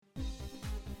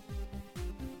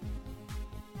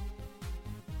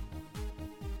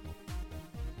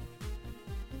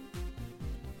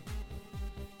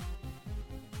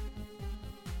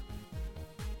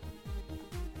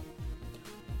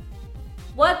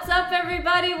What's up,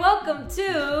 everybody? Welcome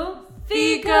to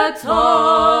Fika Talk.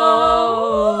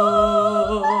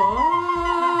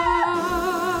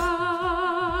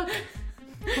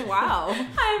 Wow.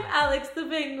 I'm Alex the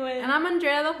Penguin. And I'm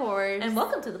Andrea the Horse. And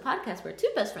welcome to the podcast where two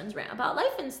best friends rant about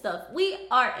life and stuff. We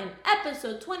are in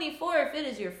episode 24. If it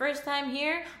is your first time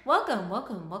here,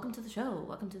 welcome to the show.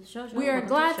 Welcome to the show. We are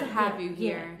glad to have you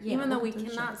here, even though we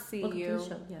cannot see welcome you. To the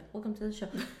show. Yeah, welcome to the show.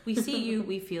 We see you,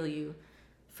 we feel you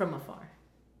from afar.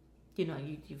 You know,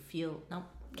 you feel, nope.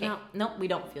 Okay. Nope, we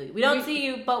don't feel you. We don't see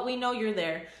you, but we know you're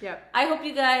there. Yep. I hope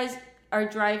you guys are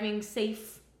driving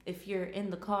safe if you're in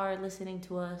the car listening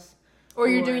to us. Or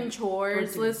you're doing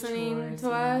chores listening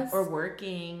to us. Or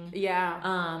working.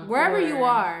 Yeah. Wherever you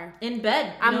are. In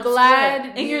bed. I'm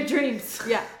glad. In your dreams.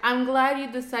 Yeah. I'm glad you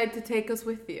decide to take us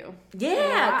with you.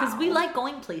 Yeah, because we like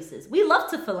going places. We love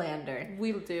to philander.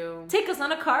 We do. Take us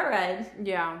on a car ride.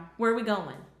 Yeah. Where are we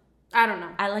going? I don't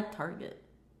know. I like Target.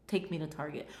 Take me to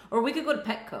Target. Or we could go to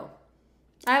Petco.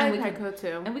 I like Petco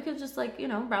too. And we could just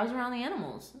browse around the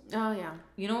animals. Oh, yeah.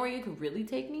 You know where you could really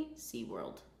take me?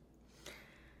 SeaWorld.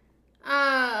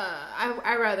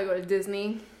 I'd rather go to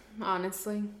Disney,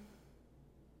 honestly.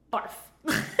 Barf.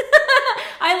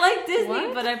 I like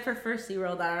Disney, but I prefer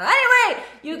SeaWorld. I don't know. Anyway,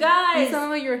 you guys. You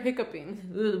sound like you're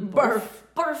hiccuping. Barf.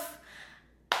 Barf.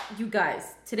 You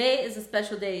guys, today is a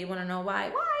special day. You want to know why? Why,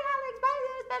 Alex? Why is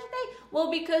it a special day? Well,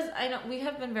 because I know we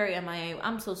have been very MIA.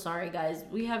 I'm so sorry, guys.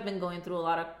 We have been going through a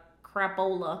lot of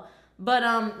crapola. But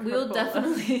we'll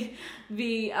definitely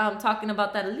be talking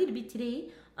about that a little bit today.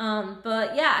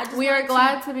 But yeah, we are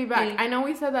glad to be back. I know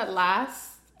we said that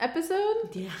last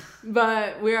episode. Yeah.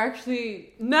 But we're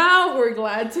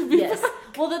glad to be back.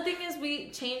 Well, the thing is, we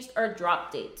changed our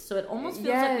drop date. So it almost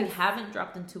feels like we haven't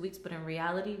dropped in 2 weeks, but in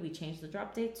reality, we changed the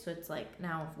drop date. So it's like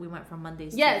now we went from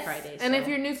Mondays to Fridays. And if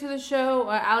you're new to the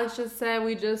show, Alex just said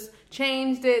we just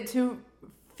changed it to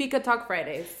Fika Talk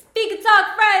Fridays. Fika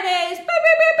Talk Fridays!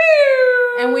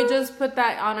 And we just put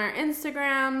that on our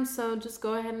Instagram, so just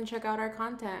go ahead and check out our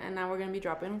content. And now we're going to be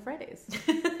dropping on Fridays.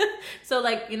 So,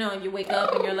 you wake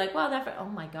up and you're like, wow, oh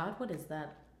my God, what is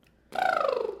that?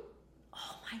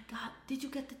 Oh my God, did you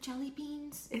get the jelly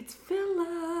beans? It's Philip.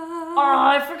 Oh,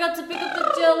 I forgot to pick up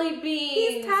the jelly beans.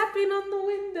 He's tapping on the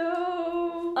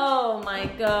window. Oh my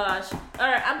gosh. All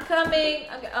right, I'm coming.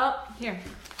 Oh, here.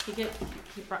 He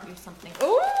brought you something.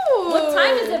 Ooh. What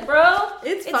time is it, bro?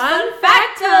 It's Fun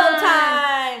Facto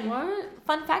time. What?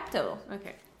 Fun Facto.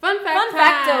 Okay. Fun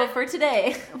Facto for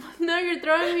today. No, you're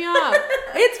throwing me off.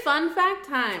 It's Fun Fact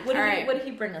time. What did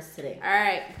he bring us today? All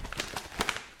right.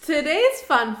 Today's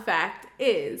fun fact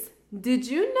is, did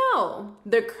you know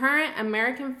the current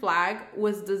American flag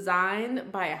was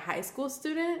designed by a high school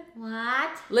student?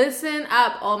 What? Listen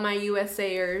up, all my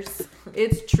USAers.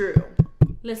 It's true.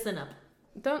 Listen up.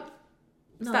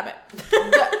 Stop it.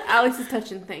 Alex is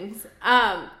touching things.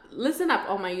 Listen up,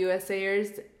 all my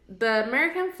USAers. The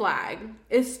American flag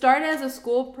started as a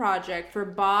school project for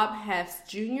Bob Heff's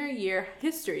junior year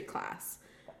history class.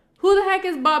 Who the heck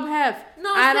is Bob Heff?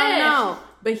 I don't know.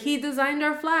 But he designed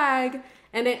our flag,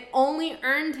 and it only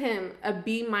earned him a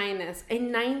B- in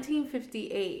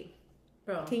 1958.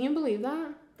 Bro. Can you believe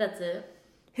that? That's it.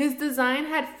 His design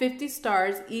had 50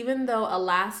 stars, even though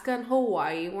Alaska and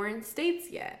Hawaii weren't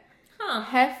states yet. Huh.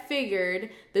 Heff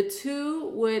figured the two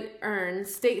would earn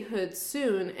statehood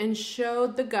soon and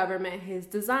showed the government his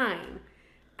design.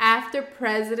 After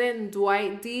President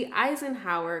Dwight D.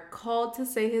 Eisenhower called to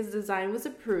say his design was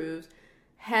approved,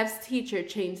 Heff's teacher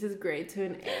changed his grade to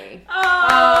an A.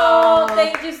 Oh.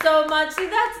 Thank you so much. See,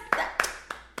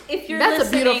 if you're listening,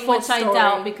 a beautiful which story. I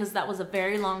doubt because that was a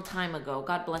very long time ago.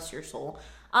 God bless your soul.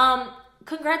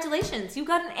 Congratulations, you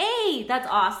got an A. That's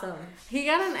awesome. He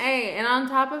got an A, and on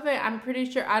top of it, I'm pretty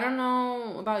sure, I don't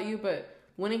know about you, but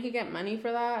wouldn't he get money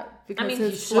for that? Because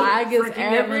his flag is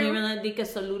everywhere.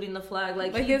 Saluting the flag,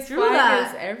 like his drew flag that.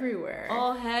 is everywhere.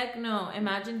 Oh heck no!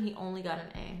 Imagine he only got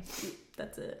an A.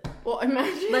 That's it. Well,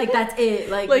 imagine that's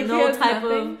it. Like no type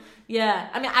of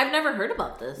I mean, I've never heard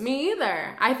about this. Me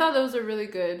either. I thought that was a really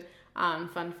good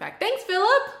fun fact. Thanks,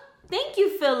 Philip. Thank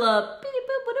you, Philip.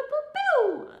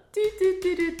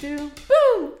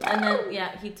 Boom. And then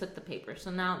he took the paper.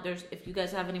 So now if you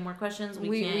guys have any more questions,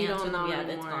 we can't answer them yet.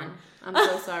 It's gone. I'm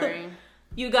so sorry.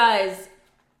 You guys,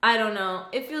 I don't know.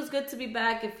 It feels good to be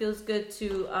back. It feels good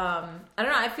to I don't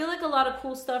know. I feel like a lot of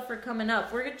cool stuff are coming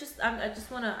up. I just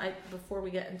want to before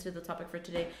we get into the topic for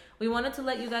today, we wanted to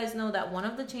let you guys know that one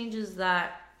of the changes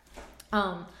that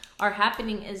are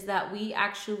happening is that we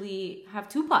actually have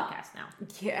 2 podcasts now.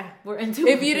 Yeah. We're in 2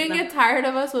 If you didn't get tired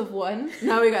of us with one,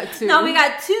 now we got 2. Now we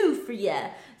got 2 for you.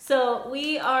 So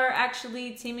we are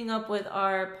actually teaming up with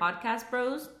our podcast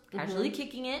bros, Casually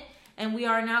Kicking It, and we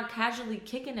are now casually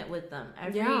kicking it with them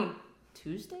every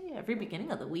Tuesday, every beginning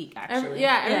of the week, actually.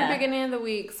 Every beginning of the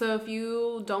week. So if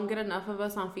you don't get enough of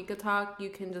us on Fika Talk,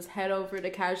 you can just head over to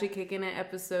Casually Kicking It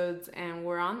episodes, and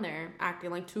we're on there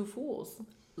acting like two fools.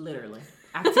 Literally.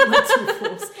 Acting like two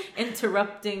fools.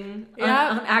 Interrupting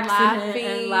on accident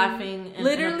and laughing in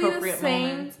literally inappropriate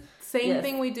moments. Same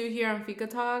thing we do here on Fika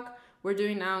Talk. We're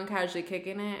doing now and Casually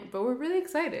Kicking It, but we're really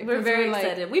excited. We're very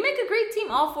excited. We make a great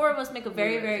team. All four of us make a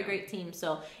very, very great team.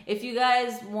 So if you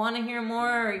guys want to hear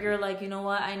more, or you're like, you know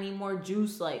what, I need more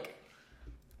juice, like,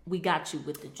 we got you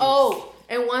with the juice. Oh,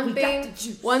 and one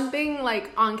thing, like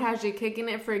on Casually Kicking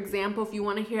It, for example, if you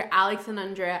want to hear Alex and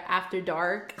Andrea after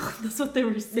dark, that's what they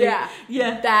were saying.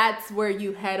 Yeah. That's where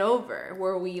you head over,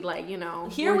 where we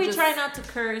Here we try not to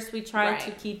curse. We try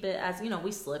to keep it as,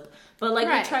 we slip. But we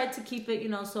try to keep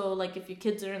it, so like if your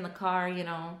kids are in the car,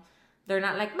 they're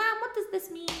not like, Mom, what does this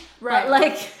mean? Right.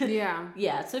 But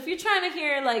yeah. So if you're trying to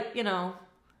hear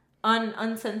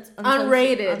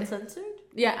unrated. Uncensored?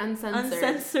 Yeah,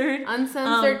 uncensored.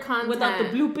 Uncensored content. Without the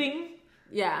blooping.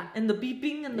 Yeah. And the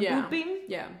beeping and the booping.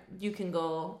 Yeah. You can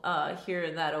go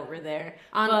hear that over there.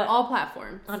 On all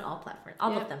platforms. On all platforms.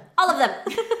 All of them. All of them.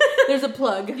 There's a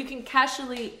plug. You can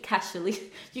casually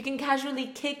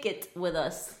kick it with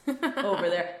us over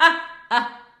there.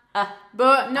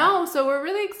 But no, so we're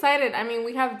really excited. I mean,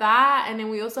 we have that, and then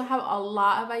we also have a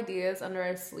lot of ideas under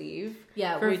our sleeve.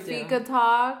 Yeah, for Fika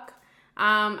Talk.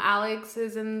 Alex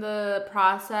is in the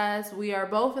process. We are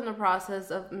both in the process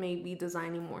of maybe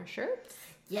designing more shirts.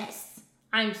 Yes.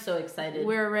 I'm so excited.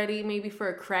 We're ready maybe for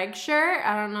a Craig shirt.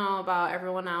 I don't know about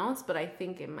everyone else, but I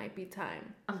think it might be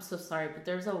time. I'm so sorry, but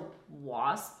there's a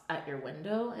wasp at your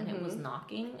window, and it was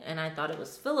knocking, and I thought it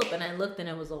was Philip, and I looked, and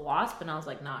it was a wasp, and I was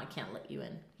like, nah, I can't let you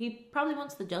in. He probably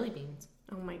wants the jelly beans.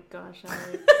 Oh my gosh,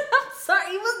 Alex. I'm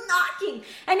sorry, he was knocking.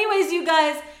 Anyways, you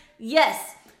guys,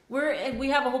 yes. We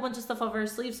have a whole bunch of stuff up our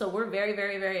sleeve, so we're very,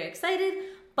 very, very excited.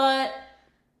 But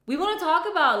we want to talk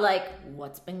about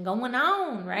what's been going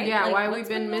on, right? Yeah, why we've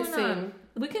been missing.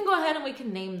 We can go ahead and we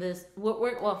can name this. We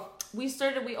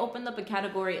opened up a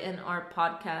category in our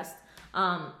podcast,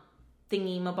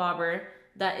 thingy-mabobber,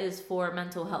 that is for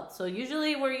mental health. So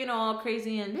usually we're, all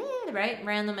crazy and right,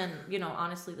 random, and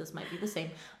honestly this might be the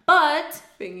same. But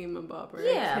thingy-mabobber.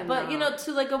 Yeah, but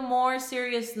to a more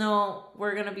serious note,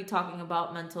 we're gonna be talking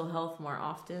about mental health more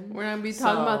often. We're gonna be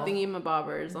talking about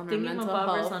thingy-mabobbers on our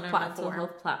mental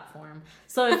health platform.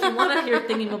 So if you want to hear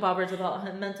thingy-mabobbers about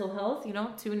mental health,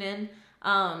 tune in.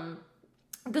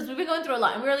 Because we've been going through a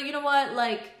lot, and we were like, you know what,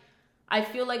 I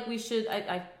feel like we should.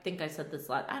 I think I said this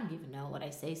last. I don't even know what I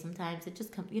say sometimes. It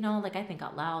just comes, I think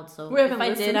out loud. So if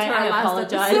I did, I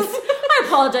apologize. I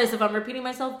apologize if I'm repeating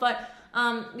myself. But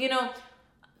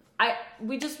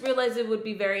we just realized it would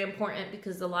be very important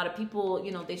because a lot of people,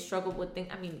 they struggle with things.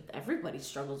 I mean, everybody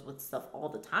struggles with stuff all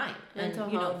the time, and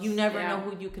you never know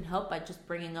who you can help by just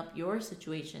bringing up your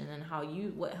situation and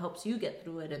what helps you get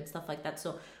through it and stuff like that.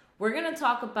 So we're gonna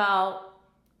talk about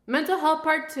mental health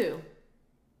part 2.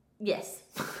 Yes.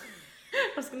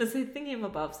 I was gonna say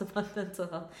thingy-mabobs about mental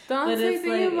health. Don't say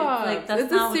thingy-mabobs.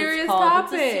 It's a serious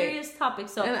topic. It's a serious topic.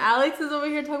 So and Alex is over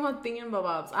here talking about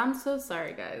thingy-mabobs. I'm so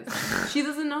sorry, guys. She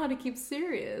doesn't know how to keep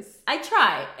serious. I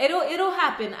try. It'll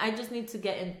happen. I just need to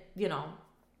get in.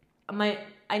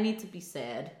 I need to be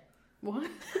sad.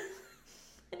 What?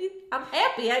 I'm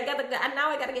happy. I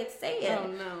gotta get sad.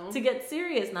 Oh no. To get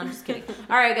serious. No, I'm just kidding.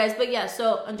 All right, guys. But yeah.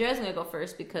 So Andrea's gonna go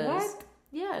first because. What?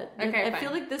 Yeah, okay, I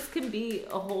feel like this can be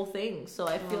a whole thing. So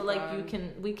I feel like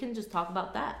we can just talk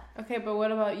about that. Okay, but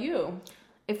what about you?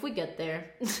 If we get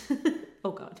there.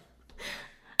 Oh God.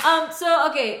 So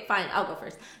okay, fine, I'll go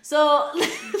first. So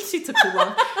she took too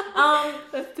long.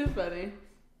 That's too funny.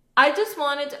 I just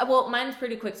wanted mine's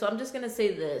pretty quick, so I'm just gonna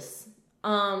say this.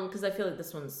 Because I feel like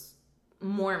this one's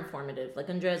more informative. Like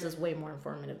Andrea's is way more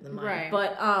informative than mine. Right.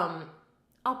 But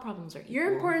all problems are equal.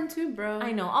 You're important too, bro.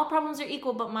 I know. All problems are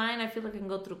equal, but mine, I feel like I can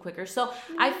go through quicker. So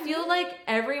I feel like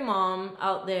every mom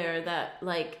out there that,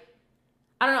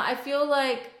 I don't know, I feel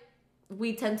like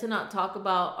we tend to not talk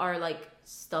about our,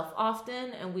 stuff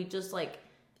often, and we just,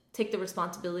 take the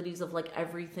responsibilities of,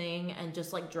 everything and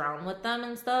just, drown with them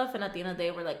and stuff. And at the end of the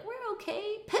day, we're like, we're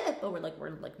okay, but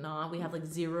we're nah, we have,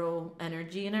 zero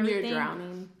energy and everything. You're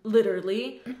drowning.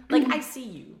 Literally. I see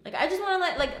you. I just want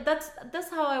to, that's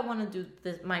how I want to do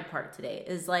my part today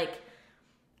is, I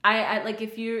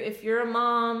if you're a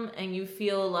mom and you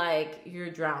feel like you're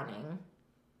drowning,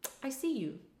 I see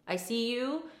you. I see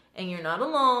you. And you're not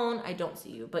alone. I don't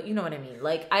see you, but you know what I mean.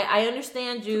 I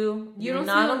understand you. You don't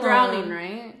not see them drowning,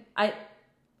 right?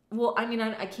 well, I mean,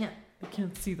 I can't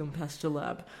see them past your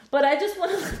lab, but I just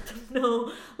want to let them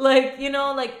know, like, you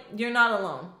know, like, you're not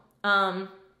alone.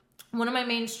 One of my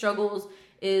main struggles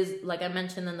is, like I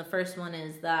mentioned in the first one,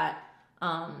 is that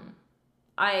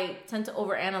I tend to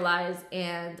overanalyze,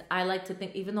 and I like to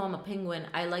think, even though I'm a penguin,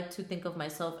 I like to think of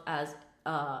myself as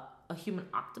a human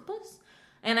octopus.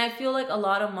 And I feel like a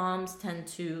lot of moms tend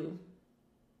to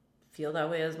feel that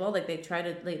way as well. Like, they try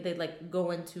to, they like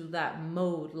go into that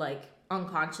mode, like,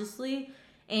 unconsciously.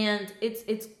 And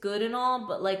it's good and all,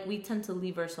 but, like, we tend to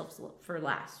leave ourselves for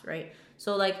last, right?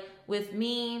 So, like, with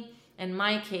me, in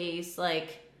my case,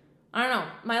 like, I don't know,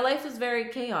 my life is very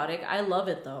chaotic. I love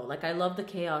it, though. Like, I love the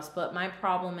chaos, but my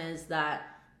problem is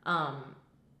that,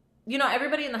 you know,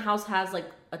 everybody in the house has,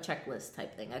 like, a checklist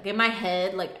type thing. Like, in my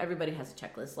head, like, everybody has a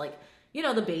checklist. Like, you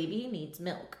know, the baby needs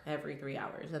milk every 3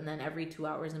 hours, and then every 2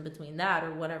 hours in between that,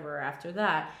 or whatever after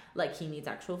that, like, he needs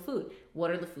actual food.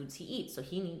 What are the foods he eats? So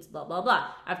he needs blah, blah,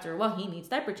 blah. After a while, he needs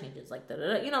diaper changes, like,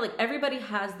 da-da-da. You know, like, everybody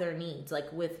has their needs.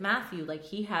 Like, with Matthew, like,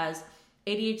 he has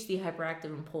ADHD, hyperactive,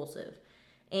 impulsive.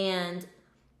 And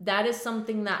that is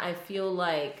something that I feel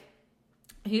like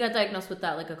he got diagnosed with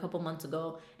that, like, a couple months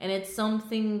ago. And it's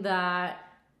something that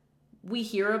we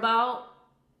hear about,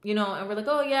 you know, and we're like,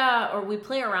 oh yeah, or we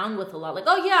play around with a lot. Like,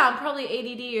 oh yeah, I'm probably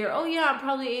ADD, or oh yeah, I'm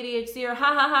probably ADHD, or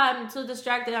ha ha ha, I'm so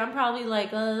distracted, I'm probably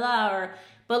like, la la la, or,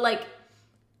 but, like,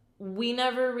 we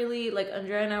never really, like,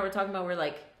 Andrea and I were talking about, we're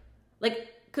like,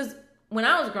 because when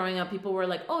I was growing up, people were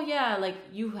like, oh yeah, like,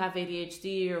 you have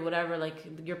ADHD or whatever, like,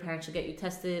 your parents should get you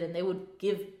tested. And they would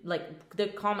give, like,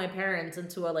 they'd call my parents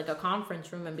into a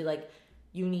conference room and be like,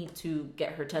 you need to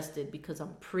get her tested because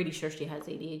I'm pretty sure she has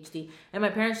ADHD. And my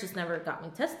parents just never got me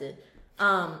tested.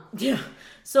 Yeah.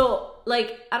 So,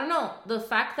 like, I don't know. The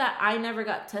fact that I never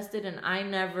got tested and I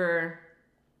never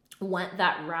went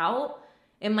that route,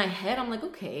 in my head, I'm like,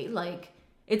 okay, like,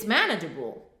 it's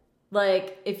manageable.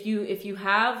 Like, if you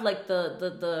have, like,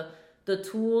 the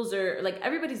tools, or, like,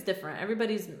 everybody's different.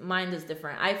 Everybody's mind is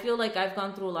different. I feel like I've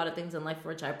gone through a lot of things in life for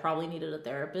which I probably needed a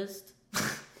therapist.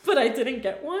 But I didn't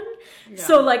get one. Yeah.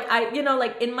 So, like, I, you know,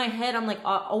 like, in my head, I'm, like,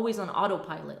 always on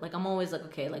autopilot. Like, I'm always like,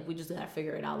 okay, like, we just gotta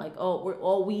figure it out. Like,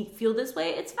 we feel this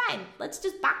way. It's fine. Let's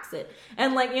just box it.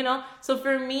 And, like, you know, so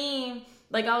for me,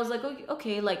 like, I was like,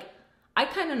 okay, like, I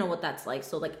kind of know what that's like.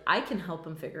 So, like, I can help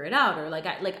him figure it out. Or, like,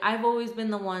 I've always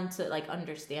been the one to, like,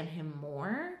 understand him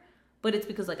more. But it's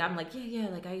because, like, I'm like, yeah,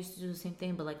 like, I used to do the same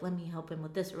thing, but, like, let me help him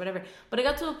with this or whatever. But I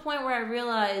got to a point where I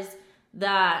realized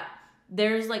that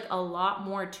there's, like, a lot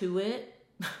more to it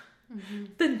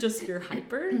than just you're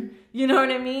hyper. You know what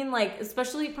I mean? Like,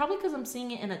 especially probably because I'm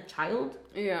seeing it in a child.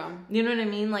 Yeah. You know what I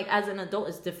mean? Like, as an adult,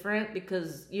 it's different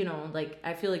because, you know, like,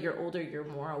 I feel like you're older, you're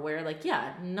more aware. Like,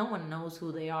 yeah, no one knows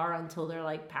who they are until they're,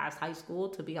 like, past high school,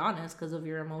 to be honest, because of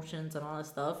your emotions and all this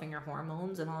stuff and your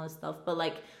hormones and all this stuff. But,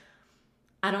 like,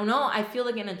 I don't know. I feel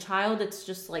like in a child, it's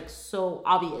just, like, so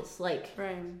obvious. Like,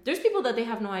 right. There's people that they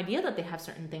have no idea that they have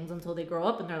certain things until they grow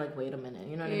up and they're like, wait a minute.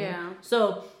 You know what I mean?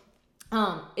 So,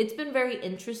 it's been very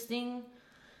interesting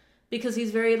because he's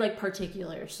very, like,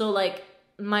 particular. So, like,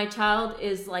 my child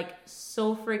is, like,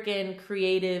 so freaking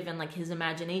creative, and, like, his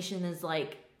imagination is,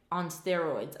 like, on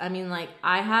steroids. I mean, like,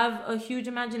 I have a huge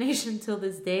imagination till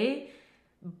this day,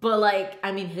 but, like,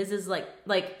 I mean, his is, like,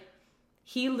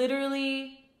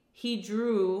 he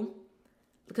drew,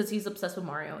 because he's obsessed with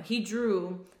Mario, he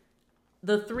drew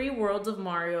the 3 worlds of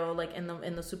Mario, like, in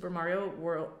the Super Mario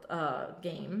World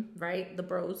game, right? The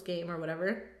Bros game or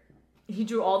whatever. He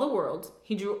drew all the worlds.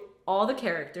 He drew all the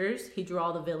characters. He drew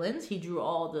all the villains. He drew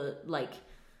all the, like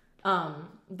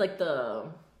the,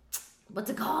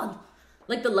 what's it called?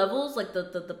 Like, the levels, like,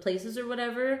 the places or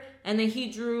whatever. And then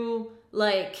he drew,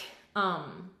 like,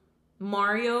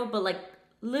 Mario, but, like,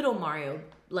 little Mario,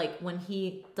 like, when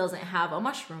he doesn't have a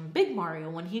mushroom. Big Mario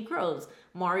when he grows.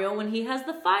 Mario when he has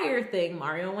the fire thing.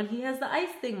 Mario when he has the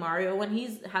ice thing. Mario when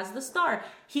he has the star.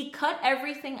 He cut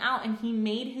everything out and he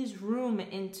made his room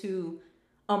into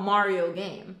a Mario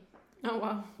game. Oh,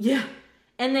 wow. Yeah.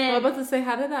 And then, I was about to say,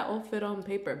 how did that all fit on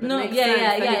paper? But no,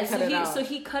 yeah. So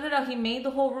he cut it out. He made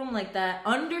the whole room like that.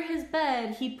 Under his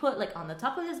bed, he put, like, on the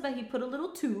top of his bed, he put a little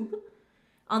tube.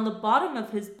 On the bottom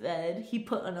of his bed, he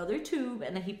put another tube,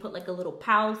 and then he put, like, a little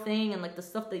POW thing, and, like, the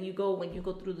stuff that when you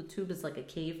go through the tube is, like, a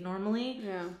cave normally.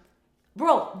 Yeah.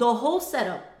 Bro, the whole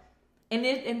setup. And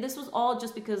this was all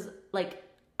just because, like,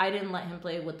 I didn't let him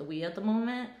play with the Wii at the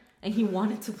moment, and he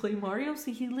wanted to play Mario,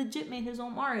 so he legit made his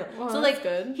own Mario. Well, so, like,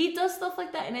 good. He does stuff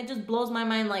like that, and it just blows my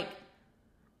mind, like,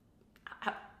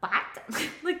 what?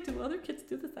 Like, do other kids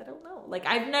do this? I don't know. Like,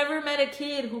 I've never met a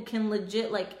kid who can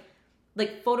legit, like,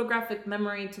 photographic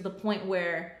memory to the point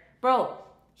where, bro,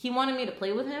 he wanted me to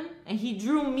play with him, and he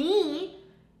drew me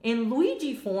in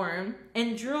Luigi form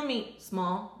and drew me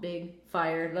small, big,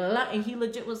 fire, la la la. And he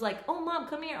legit was like, "Oh, mom,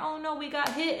 come here. Oh no, we got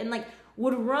hit," and like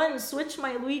would run, switch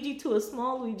my Luigi to a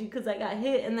small Luigi because I got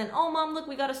hit, and then, "Oh, mom, look,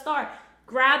 we got a star."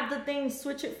 Grab the thing,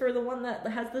 switch it for the one that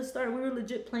has the star. We were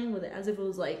legit playing with it as if it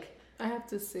was like. I have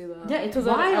to see that. Yeah, it's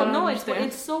wild. No,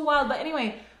 it's so wild. But anyway,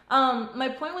 my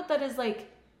point with that is like,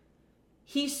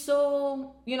 he's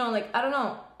so, you know, like, I don't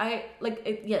know.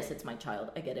 Yes, it's my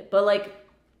child. I get it. But like,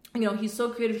 you know, he's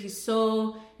so creative. He's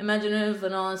so imaginative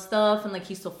and all that stuff. And like,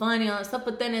 he's so funny and all that stuff.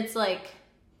 But then it's like,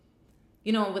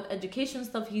 you know, with education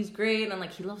stuff, he's great. And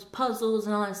like, he loves puzzles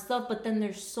and all that stuff. But then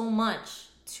there's so much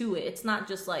to it. It's not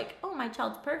just like, oh, my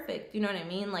child's perfect. You know what I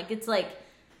mean? Like, it's like,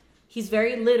 he's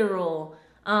very literal.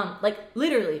 Like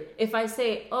literally, if I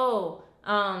say, oh,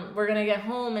 we're gonna get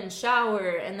home and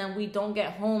shower, and then we don't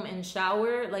get home and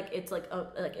shower, like it's like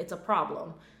it's a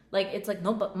problem. Like it's like,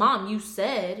 no, but mom, you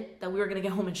said that we were gonna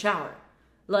get home and shower.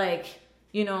 Like,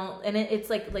 you know, and it's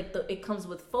like it comes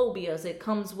with phobias. It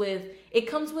comes with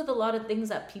a lot of things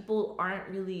that people aren't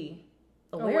really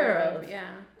aware of.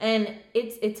 Yeah. And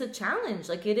it's a challenge.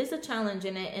 Like it is a challenge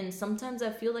in it, and sometimes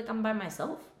I feel like I'm by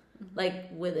myself. Like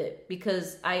with it,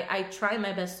 because I try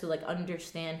my best to like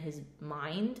understand his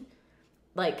mind.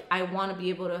 Like I want to be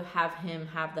able to have him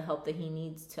have the help that he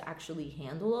needs to actually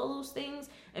handle all those things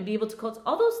and be able to coach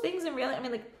all those things in reality. I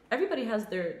mean, like everybody has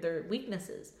their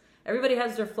weaknesses, everybody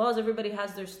has their flaws, everybody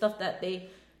has their stuff that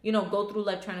they, you know, go through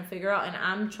life trying to figure out. And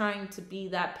I'm trying to be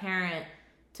that parent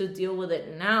to deal with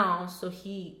it now, so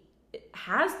he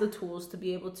has the tools to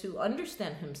be able to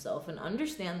understand himself and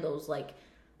understand those like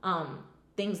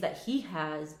things that he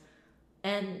has,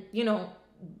 and you know,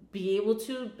 be able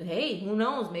to, hey, who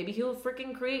knows, maybe he'll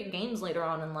freaking create games later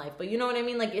on in life. But you know what I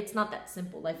mean, like it's not that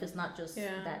simple. Life is not just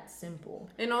that simple.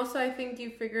 And also I think you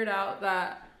figured out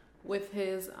that with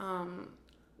his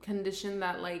condition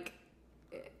that like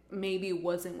maybe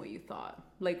wasn't what you thought,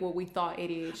 like what we thought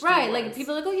ADHD right was. Like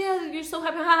people are like, oh yeah, you're so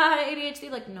happy, haha,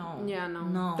 ADHD. Like no,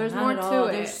 there's more to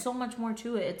it. There's so much more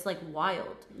to it. It's like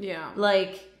wild. Yeah,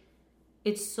 like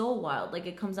it's so wild. Like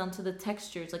it comes down to the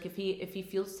textures. Like if he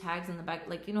feels tags in the back,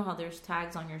 like you know how there's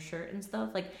tags on your shirt and stuff,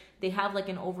 like they have like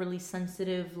an overly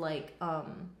sensitive like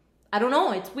I don't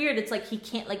know, it's weird. It's like he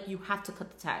can't, like you have to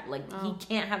cut the tag. Like he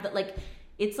can't have that. Like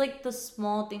it's like the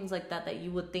small things like that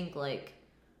you would think like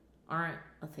aren't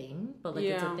a thing, but like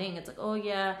it's a thing. It's like, oh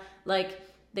yeah, like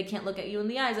they can't look at you in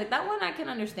the eyes. Like that one I can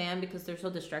understand because they're so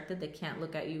distracted they can't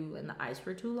look at you in the eyes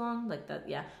for too long. Like that,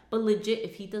 yeah. But legit,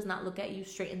 if he does not look at you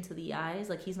straight into the eyes,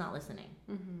 like he's not listening.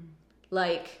 Mm-hmm.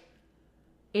 Like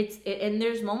and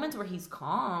there's moments where he's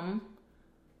calm,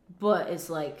 but it's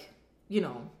like, you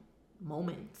know,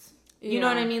 moments. Yeah. You know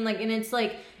what I mean? Like, and it's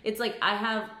like I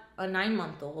have a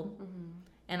 9-month-old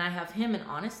and I have him, and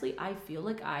honestly, I feel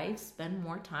like I spend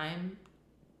more time,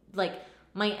 like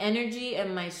my energy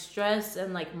and my stress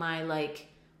and like my like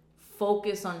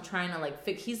focus on trying to like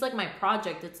fix. He's like my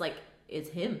project. It's like it's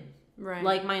him. Right.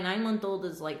 Like my 9-month-old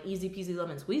is like easy peasy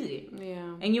lemon squeezy.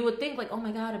 Yeah. And you would think like, oh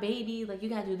my god, a baby, like you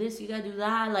gotta do this, you gotta do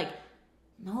that. Like,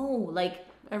 no, like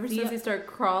ever since he started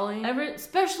crawling.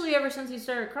 Especially ever since he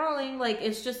started crawling, like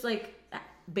it's just like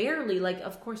barely. Like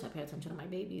of course I pay attention to my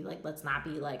baby. Like let's not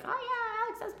be like, oh yeah,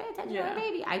 Alex does pay attention to my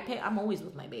baby. I'm always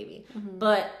with my baby. Mm-hmm.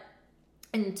 But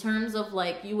in terms of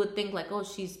like, you would think like, oh,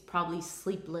 she's probably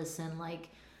sleepless and like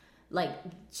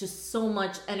just so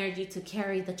much energy to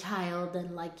carry the child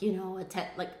and like, you know,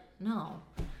 like no.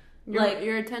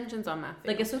 Your attention's on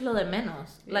Matthew. Like eso es lo de menos.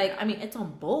 Yeah. Like I mean it's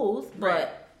on both,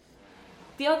 but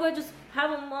Diego, I just have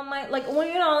him on my, like, well,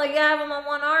 you know, like, I have him on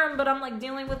one arm, but I'm, like,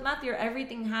 dealing with Matthew.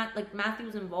 Everything like,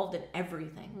 Matthew's involved in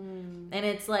everything. Mm. And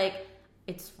it's, like,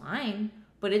 it's fine,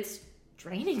 but it's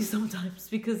draining sometimes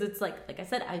because it's, like I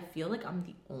said, I feel like I'm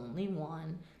the only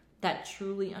one that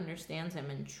truly understands him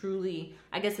and truly,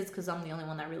 I guess it's because I'm the only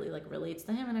one that really, like, relates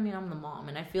to him. And, I mean, I'm the mom.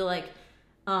 And I feel like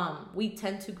we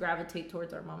tend to gravitate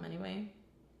towards our mom anyway,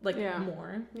 like,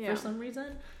 more for some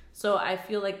reason. So I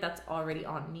feel like that's already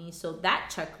on me. So that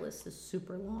checklist is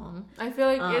super long. I feel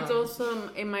like it's also,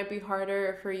 it might be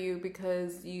harder for you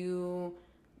because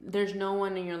there's no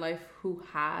one in your life who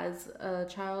has a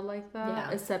child like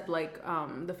that except like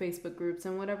the Facebook groups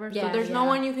and whatever. Yeah, so there's no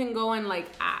one you can go and like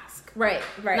ask. Right.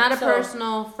 Not a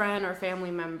personal friend or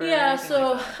family member. Yeah,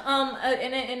 so like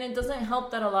and it doesn't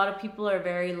help that a lot of people are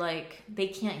very like, they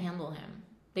can't handle him.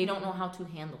 They don't know how to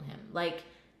handle him. Like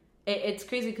it's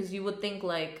crazy because you would think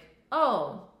like,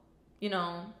 oh, you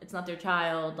know, it's not their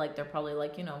child, like they're probably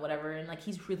like, you know, whatever, and like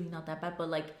he's really not that bad, but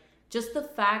like just the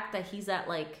fact that he's at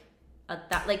like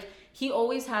that, like he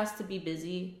always has to be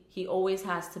busy, he always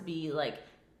has to be like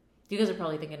You guys are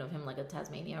probably thinking of him like a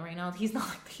Tasmania right now. He's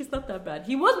not that bad.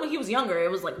 He was when he was younger.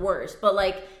 It was like worse. But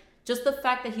like just the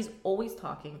fact that he's always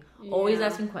talking, always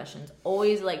asking questions,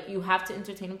 always like you have to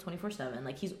entertain him 24/7.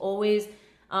 Like he's always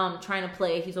trying to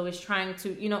play. He's always trying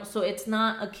to, so it's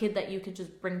not a kid that you could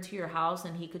just bring to your house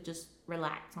and he could just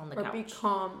relax on the couch. Or be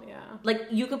calm, yeah. Like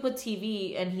you could put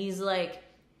TV and he's like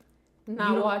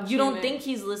not watching. You don't think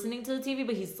he's listening to the TV,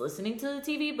 but he's listening to the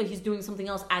TV, but he's doing something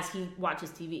else as he watches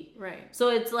TV. Right. So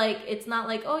it's like, it's not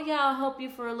like, oh yeah, I'll help you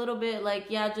for a little bit. Like,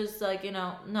 yeah, just like,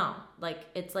 no. Like,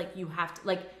 it's like you have to,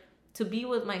 like, to be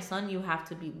with my son, you have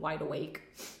to be wide awake.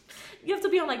 You have to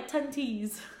be on like 10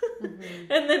 T's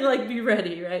and then like be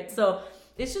ready, right? So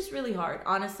it's just really hard.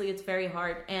 Honestly, it's very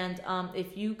hard. And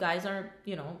if you guys are,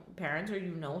 parents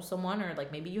or someone or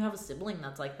like maybe you have a sibling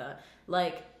that's like that,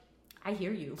 like, I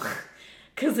hear you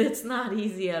because it's not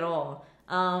easy at all.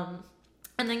 And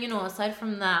then, aside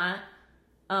from that,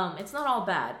 it's not all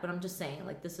bad, but I'm just saying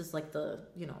like, this is like the,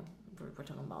 we're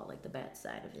talking about like the bad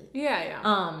side of it.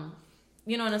 Yeah.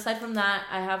 And aside from that,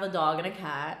 I have a dog and a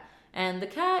cat, and the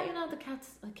cat, the cat's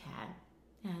a cat.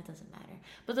 Yeah, it doesn't matter.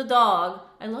 But the dog,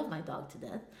 I love my dog to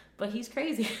death, but he's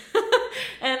crazy.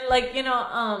 And like,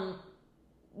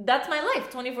 that's my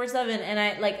life 24/7. And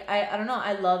I don't know.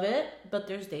 I love it, but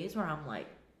there's days where I'm like,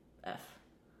 F.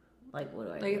 Like, what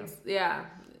do I do?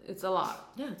 It's a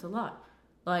lot. Yeah, it's a lot.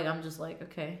 Like, I'm just like,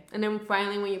 okay. And then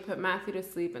finally, when you put Matthew to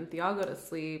sleep and Thiago to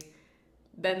sleep,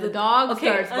 then the dog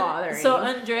starts bothering. So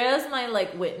Andrea's my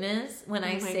like witness when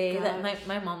I say gosh. that.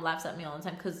 My mom laughs at me all the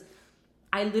time because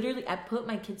I put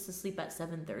my kids to sleep at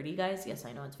 7:30, guys. Yes,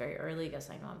 I know it's very early. Yes,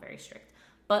 I know I'm very strict.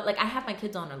 But like I have my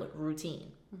kids on a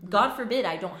routine. God forbid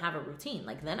I don't have a routine.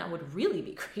 Like then I would really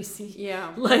be crazy.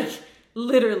 Yeah. Like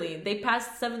literally, they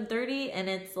pass 7:30 and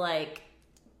it's like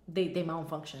they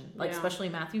malfunction. Like especially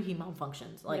Matthew, he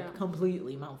malfunctions. Like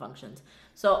completely malfunctions.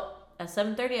 So at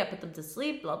 7:30 I put them to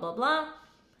sleep. Blah blah blah.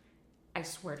 I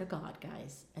swear to God,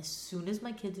 guys, as soon as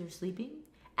my kids are sleeping,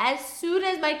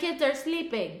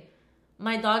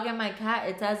 my dog and my cat,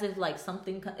 it's as if like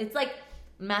something, it's like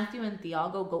Matthew and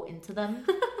Thiago go into them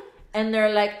and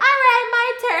they're like, all right,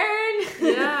 my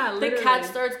turn. Yeah, literally. The cat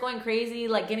starts going crazy,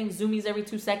 like getting zoomies every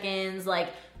 2 seconds,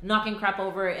 like knocking crap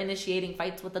over, initiating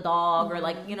fights with the dog, or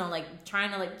like, like trying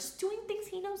to like just doing things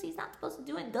he knows he's not supposed to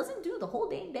do and doesn't do the whole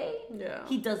dang day. Yeah.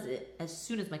 He does it as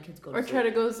soon as my kids go to or sleep.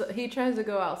 He tries to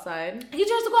go outside. He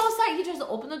tries to go outside. He tries to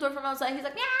open the door from outside. He's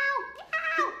like, meow,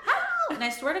 meow, hello. And I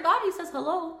swear to God, he says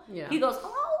hello. Yeah. He goes,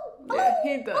 hello, hello. Yeah,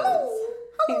 he does. Hello,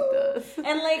 hello. He does.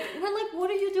 And like, we're like, what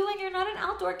are you doing? You're not an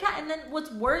outdoor cat. And then what's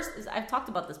worse is, I've talked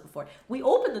about this before. We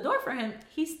open the door for him.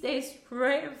 He stays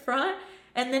right in front.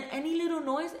 And then any little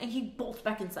noise, and he bolts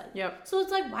back inside. Yep. So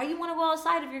it's like, why you want to go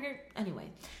outside if you're going to... Anyway,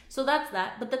 so that's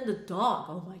that. But then the dog,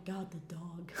 oh my God, the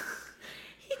dog.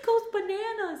 He goes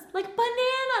bananas. Like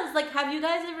bananas. Like, have you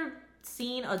guys ever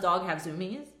seen a dog have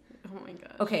zoomies? Oh my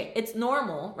God. Okay, it's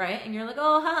normal, right? And you're like,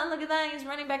 oh, look at that. He's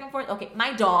running back and forth. Okay,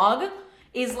 my dog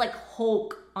is like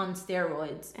Hulk on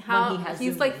steroids when he has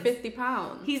He's zoomies. like 50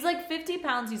 pounds. He's like 50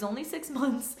 pounds. He's only 6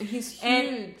 months. He's huge.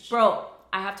 And, bro,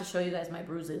 I have to show you guys my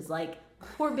bruises. Like,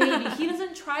 poor baby. He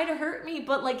doesn't try to hurt me,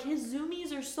 but like his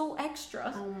zoomies are so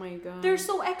extra. Oh my God. They're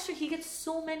so extra. He gets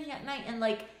so many at night. And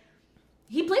like,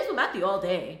 he plays with Matthew all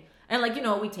day. And like,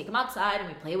 we take him outside and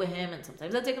we play with him. And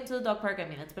sometimes I take him to the dog park. I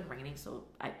mean, it's been raining, so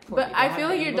I feel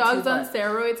like your dog's on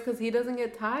steroids because he doesn't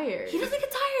get tired. He doesn't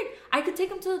get tired. I could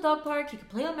take him to the dog park. He could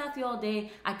play with Matthew all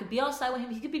day. I could be outside with him.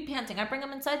 He could be panting. I bring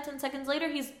him inside. 10 seconds later,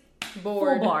 he's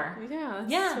bored. Full bar. Yeah,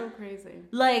 that's so crazy.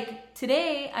 Like,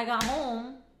 today, I got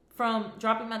home from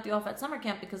dropping Matthew off at summer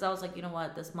camp because I was like, you know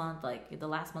what, this month, like the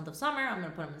last month of summer, I'm going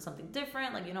to put him in something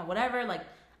different. Like, whatever. Like,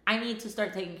 I need to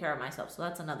start taking care of myself. So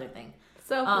that's another thing.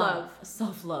 Self-love.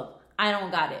 Self-love. I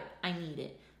don't got it. I need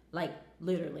it. Like,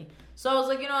 literally. So I was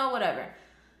like, you know what, whatever.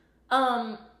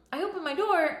 I opened my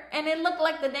door and it looked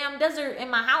like the damn desert in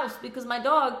my house because my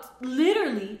dog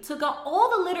literally took out all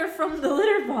the litter from the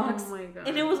litter box. Oh my God.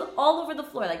 And it was all over the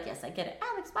floor. Like, yes, I get it.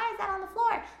 Alex, why is that on the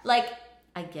floor? Like,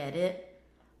 I get it.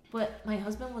 But my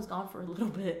husband was gone for a little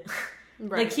bit.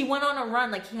 Right. Like, he went on a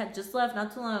run. Like, he had just left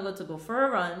not too long ago to go for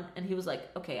a run. And he was like,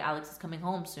 okay, Alex is coming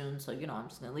home soon. So, I'm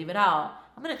just going to leave it out.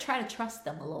 I'm going to try to trust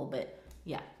them a little bit.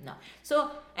 Yeah, no.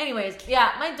 So, anyways,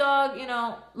 yeah, my dog,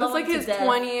 That's like his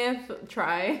 20th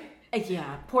try.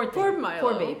 Yeah, poor thing. Poor Milo.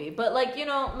 Poor baby. But, like,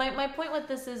 my point with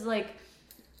this is, like,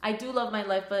 I do love my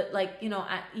life. But, like,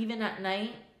 even at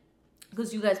night,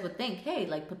 because you guys would think, hey,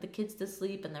 like, put the kids to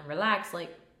sleep and then relax.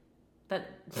 Like, that...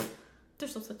 They're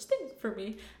there's no such thing for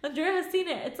me. Andrea has seen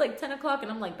it. It's like 10 o'clock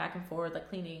and I'm like back and forth, like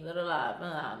cleaning,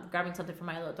 grabbing something for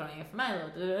Milo, throwing it for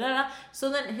Milo.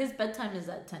 So then his bedtime is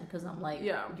at 10 because I'm like,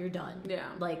 you're done. Yeah.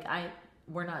 Like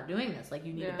we're not doing this. Like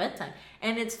you need a bedtime.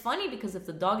 And it's funny because if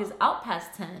the dog is out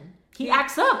past 10, he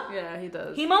acts up. Yeah, he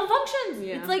does. He malfunctions.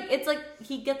 Yeah. It's like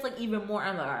he gets like even more.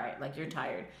 I'm like, all right, like you're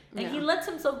tired, and he lets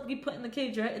himself be put in the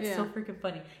cage. Right? It's so freaking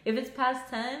funny. If it's past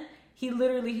 10, he's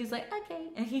like, okay,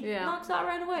 and he knocks out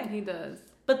right away. He does.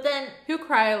 But then he'll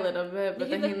cry a little bit, but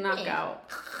then he'll knock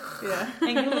out. Yeah,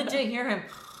 and you legit hear him.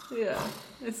 Yeah,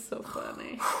 it's so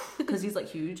funny because he's like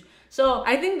huge. So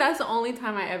I think that's the only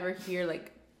time I ever hear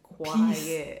like quiet.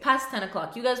 Peace. Past 10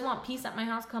 o'clock. You guys want peace at my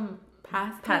house? Come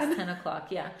past 10 o'clock.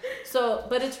 Yeah. So,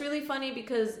 but it's really funny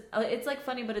because it's like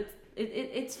funny, but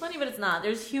it's funny, but it's not.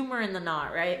 There's humor in the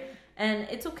not, right? And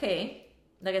it's okay.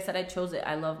 Like I said, I chose it.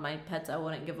 I love my pets. I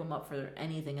wouldn't give them up for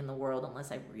anything in the world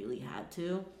unless I really had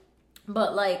to.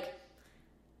 But like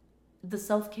the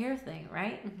self-care thing,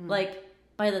 right? Mm-hmm. Like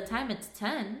by the time it's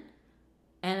 10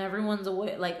 and everyone's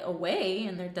away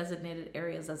in their designated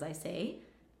areas, as I say,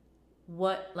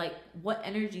 what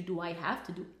energy do I have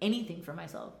to do anything for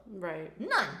myself? Right.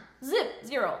 None. Zip.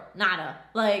 Zero. Nada.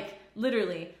 Like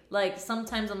literally, like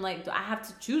sometimes I'm like, do I have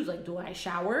to choose? Like, do I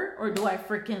shower or do I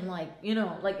freaking like,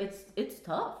 like it's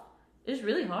tough. It's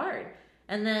really hard.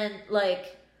 And then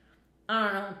like, I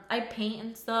don't know, I paint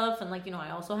and stuff, and like,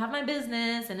 I also have my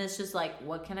business, and it's just like,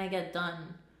 what can I get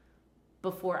done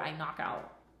before I knock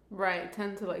out? Right.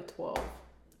 10 to like 12.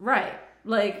 Right.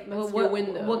 Like, what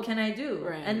window? What can I do?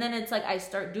 Right. And then it's like I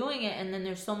start doing it, and then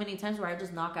there's so many times where I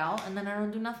just knock out, and then I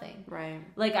don't do nothing. Right.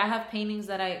 Like I have paintings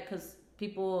that because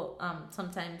people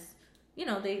sometimes,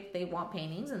 they want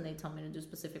paintings, and they tell me to do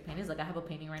specific paintings. Like I have a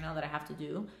painting right now that I have to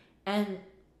do, and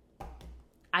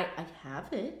I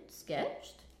have it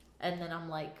sketched, and then I'm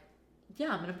like, yeah,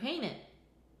 I'm gonna paint it.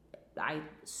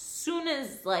 Soon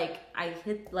as like I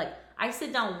hit, like I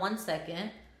sit down 1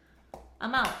 second,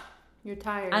 I'm out. You're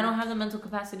tired. I don't have the mental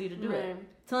capacity to do it.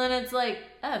 So then it's like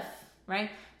F,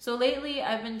 right? So lately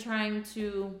I've been trying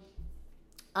to,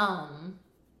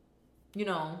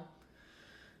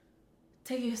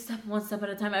 take it one step at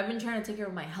a time. I've been trying to take care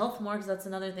of my health more because that's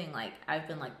another thing. Like I've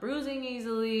been like bruising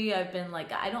easily. I've been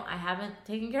like, I haven't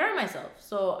taken care of myself.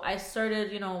 So I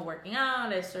started, working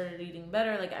out. I started eating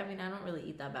better. Like, I mean, I don't really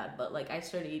eat that bad, but like I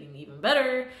started eating even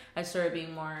better. I started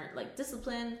being more like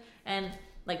disciplined. And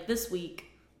like this week,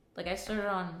 like I started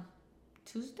on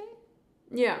Tuesday?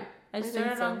 Yeah. I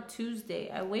started on Tuesday.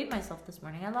 I weighed myself this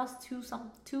morning. I lost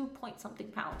 2 point something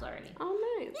pounds already.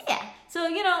 Oh, nice. Yeah. So,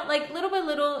 like little by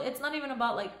little, it's not even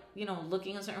about like,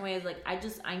 looking a certain way. It's like,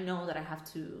 I know that I have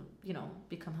to,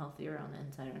 become healthier on the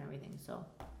inside and everything. So,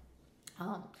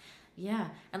 yeah.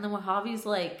 And then with Javi's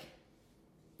like,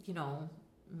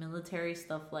 military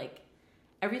stuff, like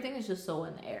everything is just so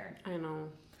in the air. I know.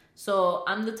 So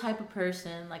I'm the type of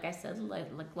person, like I said, like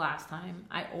last time,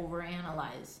 I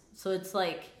overanalyze. So it's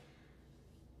like,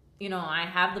 I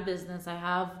have the business, I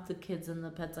have the kids and the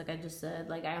pets, like I just said,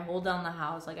 like I hold down the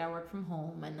house, like I work from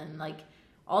home, and then like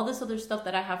all this other stuff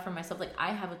that I have for myself, like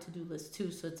I have a to-do list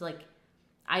too. So it's like,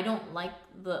 I don't like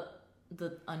the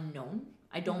unknown.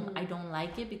 I don't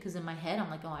like it because in my head, I'm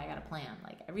like, oh, I got a plan.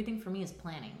 Like everything for me is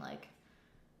planning. Like,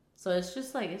 so it's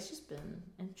just been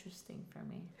interesting for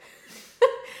me.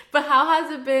 But how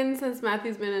has it been since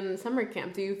Matthew's been in summer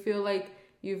camp? Do you feel like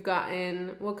you've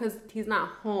gotten, well, because he's not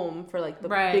home for like the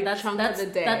big chunk of the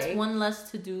day. That's one less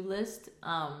to-do list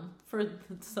for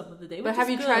some of the day. But have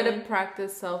you tried to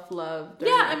practice self-love?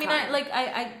 Yeah, I mean,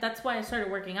 I that's why I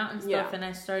started working out and stuff, and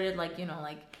I started like,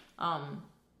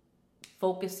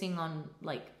 focusing on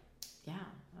like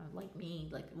me,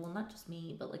 like, well, not just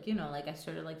me, but like, like I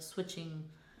started like switching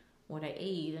what I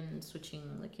ate and switching,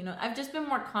 like, I've just been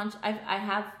more conscious. I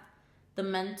have the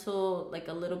mental, like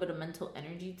a little bit of mental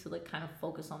energy to like kind of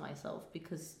focus on myself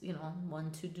because,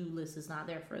 one to-do list is not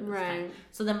there for this time.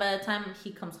 So then by the time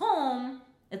he comes home,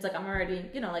 it's like I'm already,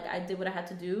 like I did what I had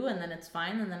to do, and then it's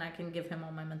fine, and then I can give him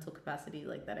all my mental capacity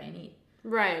like that I need.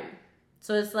 Right.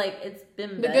 So it's like, it's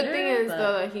been better. The good thing is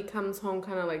though that he comes home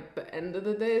kind of like the end of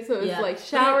the day, so it's like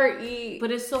shower, eat,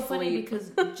 but it's so sleep. Funny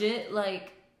because Jit,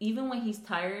 like, even when he's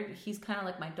tired, he's kind of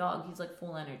like my dog. He's like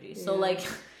full energy. So like,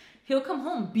 he'll come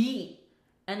home beat,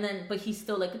 and then but he's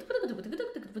still like.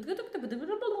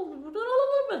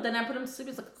 Then I put him to sleep.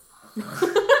 He's like,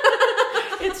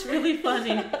 it's really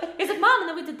funny. He's like, Mom, and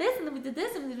then we did this, and then we did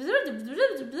this, and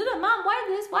Mom, why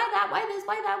this, why that, why this,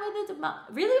 why that, why this? Mom,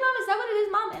 really, Mom, is that what it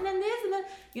is, Mom? And then this, and then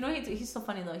he's so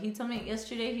funny though. He told me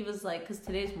yesterday, he was like, because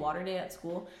today's water day at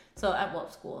school, so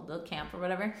at school, the camp or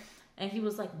whatever, and he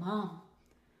was like, Mom,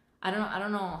 I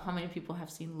don't know how many people have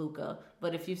seen Luca,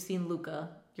 but if you've seen Luca,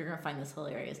 you're gonna find this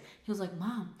hilarious. He was like,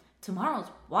 Mom, tomorrow's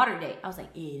water day. I was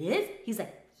like, it is? He's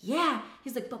like, yeah.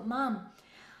 He's like, but Mom,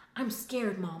 I'm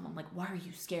scared, Mom. I'm like, why are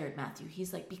you scared, Matthew?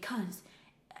 He's like, because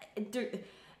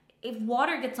if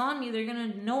water gets on me, they're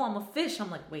gonna know I'm a fish. I'm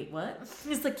like, wait, what?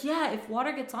 He's like, yeah, if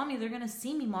water gets on me, they're gonna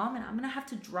see me, Mom, and I'm gonna have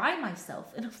to dry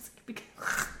myself. And I was like,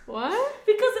 what?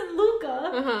 Because in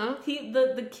Luca,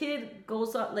 the kid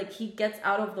goes up, like he gets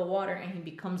out of the water and he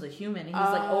becomes a human. And he's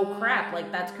like, oh crap,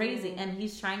 like that's crazy. And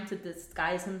he's trying to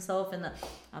disguise himself in the.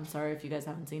 I'm sorry if you guys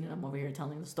haven't seen it. I'm over here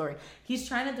telling the story. He's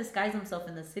trying to disguise himself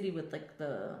in the city with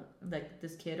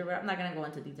this kid or whatever. I'm not gonna go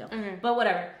into detail, but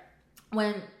whatever.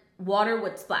 When water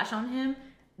would splash on him,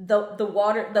 the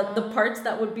water, the parts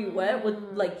that would be wet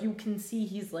would, like, you can see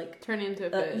he's like turn into a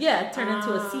fish. turn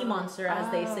into a sea monster, as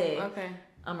they say. Okay.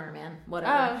 A merman,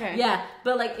 whatever. Oh, okay. Yeah,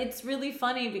 but like it's really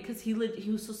funny because he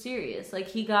was so serious. Like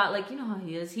he got, like, you know how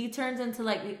he is. He turns into,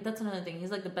 like, that's another thing.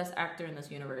 He's like the best actor in this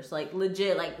universe. Like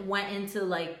legit, like went into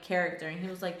like character, and he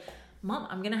was like, Mom,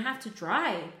 I'm gonna have to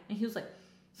dry, and he was like,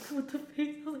 with the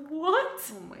face. I was like, what?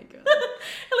 Oh my god.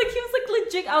 Like he was like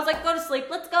legit. I was like, go to sleep.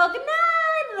 Let's go. Good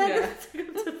night. And I took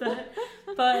him to bed.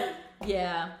 But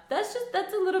yeah, that's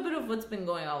a little bit of what's been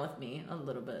going on with me. A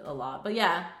lot. But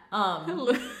yeah, a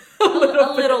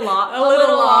little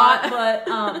lot. But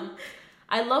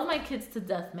I love my kids to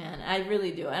death, man. I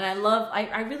really do, and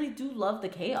I really do love the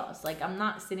chaos. Like, I'm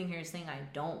not sitting here saying I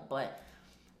don't, but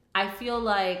I feel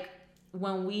like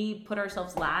when we put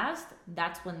ourselves last,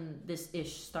 that's when this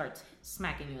ish starts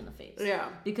smacking you in the face. Yeah.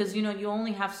 Because, you know, you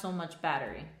only have so much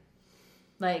battery.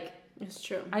 Like, it's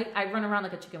true. I run around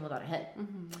like a chicken without a head.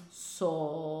 Mm-hmm.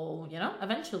 So, you know,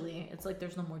 eventually it's like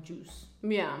there's no more juice.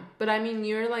 Yeah. But I mean,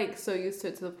 you're like so used to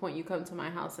it to the point you come to my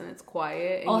house and it's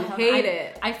quiet and you hate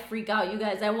it. I freak out, you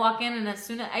guys. I walk in, and as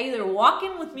soon as I either walk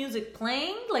in with music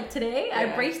playing, like today, I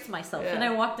braced myself and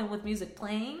I walked in with music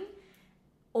playing,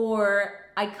 or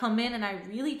I come in and I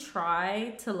really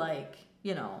try to, like,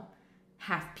 you know,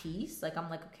 have peace. Like, I'm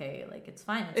like, okay, like, it's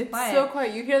fine. It's quiet. So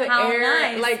quiet. You hear the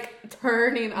air, like,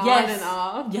 turning on and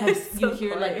off. Yes. You so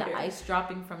hear, like, the ice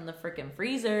dropping from the freaking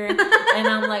freezer. And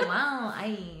I'm like, wow,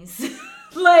 ice.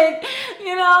 Like,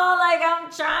 you know, like,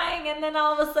 I'm trying. And then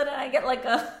all of a sudden I get, like,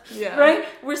 right?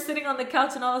 We're sitting on the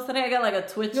couch and all of a sudden I get, like, a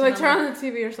twitch. You're like, turn on the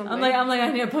TV or something. I'm like, I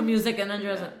need to put music. And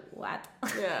Andrea's like, what?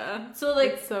 Yeah. So,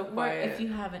 like, it's so quiet. If you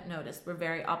haven't noticed, we're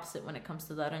very opposite when it comes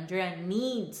to that. Andrea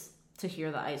needs to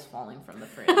hear the ice falling from the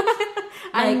fridge.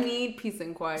 I need peace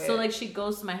and quiet. So, like, she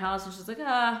goes to my house and she's like,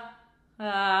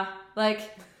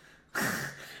 like,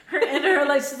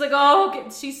 her, she's like, oh, okay.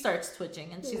 She starts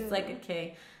twitching and she's like,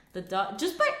 okay, the dog,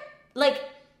 just by, like,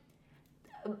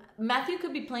 Matthew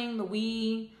could be playing the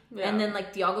Wii, and then,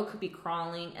 like, Diago could be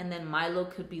crawling, and then Milo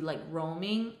could be, like,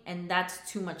 roaming, and that's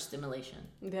too much stimulation.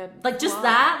 Yeah, like, just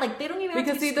that, like, they don't even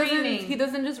have to be screaming. He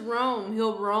doesn't just roam.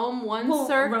 He'll roam one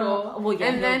circle,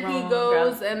 and then he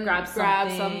goes and grabs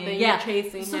something. Yeah,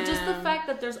 chasing him. So just the fact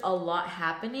that there's a lot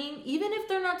happening, even if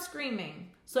they're not screaming.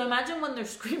 So imagine when they're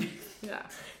screaming. Yeah.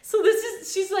 So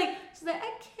she's like, okay,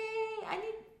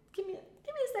 give me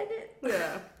a second.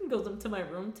 Yeah. Goes up to my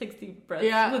room, takes deep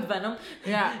breaths with Venom.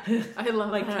 Yeah. I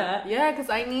love my cat. Yeah, because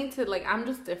I need to, like, I'm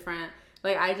just different.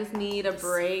 Like, I just need a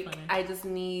break. I just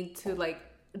need to, like,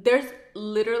 there's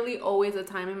literally always a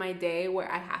time in my day where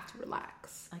I have to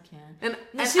relax. I can. And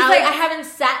she's like, I haven't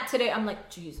sat today. I'm like,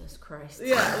 Jesus Christ.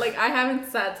 Yeah, like, I haven't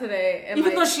sat today. And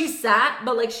even though she sat,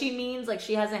 but, like, she means, like,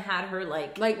 she hasn't had her,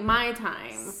 like my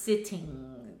time.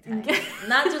 Sitting time.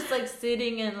 Not just, like,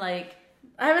 sitting and, like,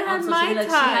 I haven't had my time. She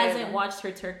hasn't watched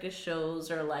her Turkish shows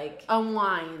or, like,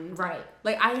 unwind. Right.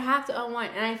 Like, I have to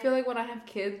unwind. And I feel like when I have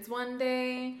kids one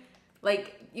day,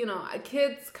 like, you know,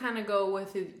 kids kind of go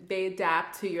with it. They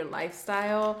adapt to your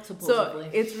lifestyle. Supposedly.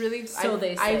 So it's really,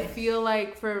 they say. I feel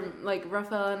like for, like,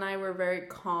 Rafael and I were very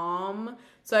calm.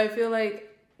 So I feel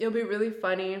like it'll be really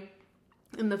funny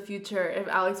in the future if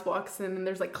Alex walks in and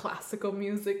there's, like, classical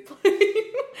music playing.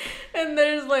 And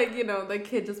there's, like, you know, the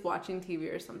kid just watching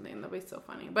TV or something. That'd be so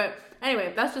funny. But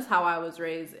anyway, that's just how I was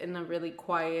raised, in a really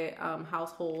quiet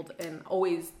household, and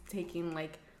always taking,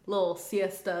 like, little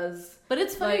siestas. But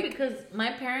it's funny, like, because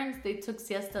my parents, they took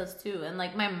siestas too. And,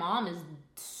 like, my mom is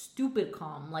stupid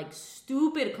calm. Like,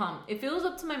 stupid calm. If it was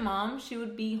up to my mom, she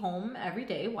would be home every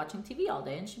day watching TV all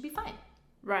day and she'd be fine.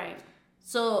 Right.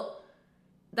 So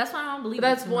that's why I don't believe.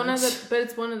 But it's one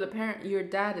of the parents. Your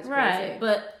dad is right, crazy.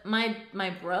 But my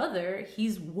brother,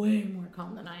 he's way more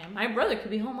calm than I am. My brother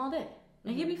could be home all day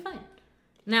and he'd be fine.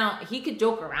 Now he could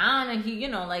joke around and he, you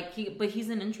know, like but he's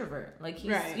an introvert. Like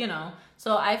he's, you know.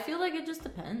 So I feel like it just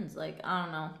depends. Like, I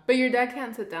don't know. But your dad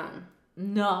can't sit down.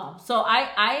 No. So I'm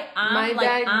My like,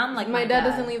 dad, I'm like my dad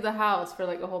doesn't leave the house for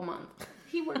like a whole month.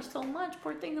 He works so much,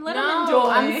 poor thing. Let No, him enjoy.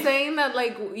 I'm saying that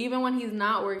like even when he's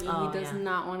not working, Oh, he does yeah.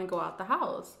 not want to go out the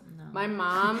house. No. My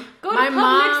mom, Go to my Publix,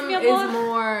 mom mi amor. is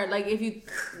more like if you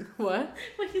what?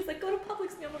 When he's like, go to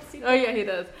Publix, mi amor, sí. Oh yeah, he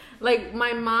does. Like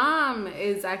my mom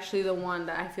is actually the one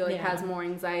that I feel like Yeah. has more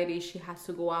anxiety. She has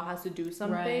to go out, has to do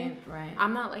something. Right.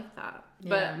 I'm not like that. Yeah.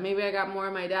 But maybe I got more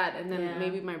of my dad, and then Yeah.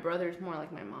 maybe my brother's more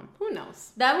like my mom. Who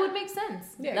knows? That would make sense.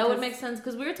 Yeah, that would 'cause- make sense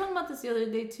because we were talking about this the other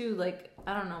day too. Like,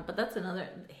 I don't know, but that's another.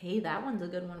 Hey, that one's a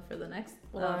good one for the next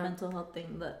mental health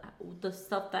thing. The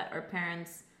stuff that our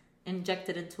parents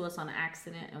injected into us on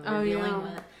accident and we're dealing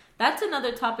with. That's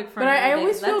another topic for. But I another day.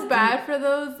 always feel That's bad deep. for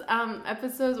those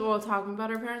episodes while talking about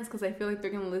our parents because I feel like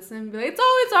they're gonna listen and be like, it's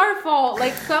always our fault.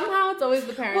 Like somehow it's always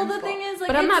the parents' Well, the fault. thing is, like,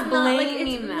 but I'm it's not blaming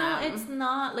like, them. No, it's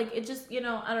not. Like, it just, I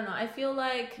don't know. I feel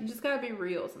like, You just gotta be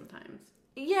real sometimes.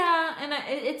 yeah, and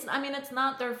it's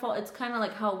not their fault. It's kind of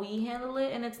like how we handle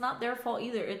it, and it's not their fault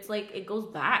either. It's like, it goes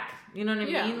back. You know what I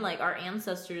Yeah. mean? Like, our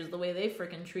ancestors, the way they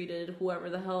freaking treated whoever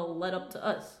the hell led up to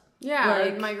us. Yeah, Like-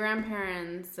 like my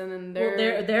grandparents and then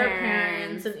Their their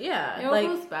parents, and yeah, It all like,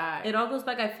 goes back. it all goes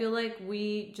back. I feel like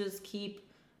we just keep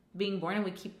being born and we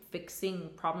keep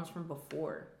fixing problems from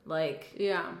before. Like,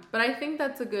 Yeah, but I think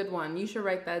that's a good one. You should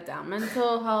write that down.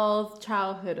 Mental health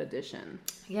childhood edition.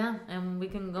 yeah, and we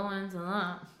can go into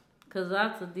that because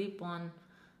that's a deep one.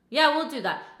 Yeah, we'll do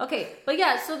that. Okay, but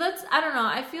yeah, so that's, I don't know.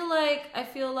 I feel like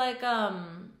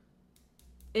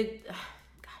it.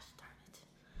 Gosh darn it,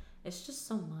 it's just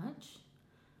so much.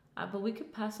 But we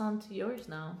could pass on to yours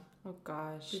now Oh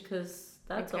gosh. because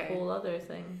that's Okay. a whole other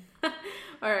thing.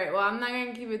 All right. Well, I'm not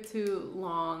gonna keep it too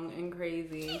long and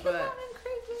crazy, Keep it but on and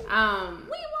crazy. um,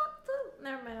 We want the.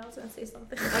 Never mind. I was gonna say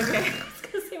something. Okay. I was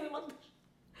gonna say we want the.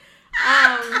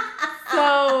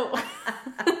 so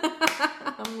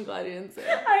I'm glad you didn't say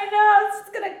it. I know it's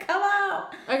just gonna come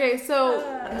out. Okay, so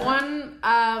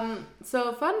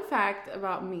so fun fact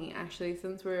about me, actually,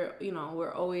 since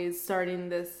we're always starting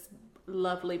this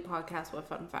lovely podcast with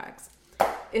fun facts,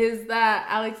 is that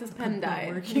Alex's pen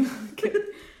died.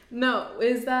 No,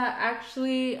 is that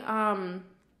actually,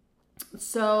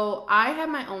 so I have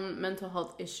my own mental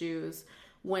health issues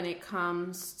when it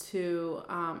comes to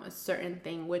a certain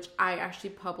thing, which I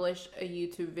actually published a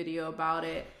YouTube video about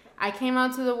it. I came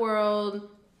out to the world,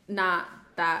 not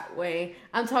that way.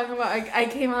 I'm talking about, I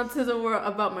came out to the world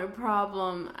about my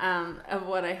problem of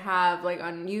what I have, like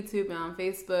on YouTube and on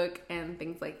Facebook and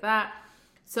things like that.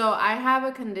 So I have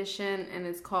a condition and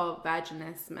it's called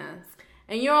vaginismus.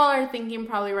 And you all are thinking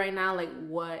probably right now, like,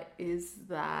 what is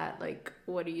that? Like,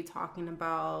 what are you talking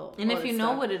about? And All if this you know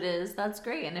stuff. what it is, that's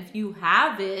great. And if you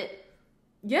have it,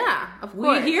 Yeah, of we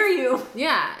course. hear you.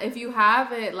 Yeah, if you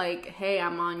have it, like, hey,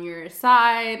 I'm on your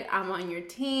side, I'm on your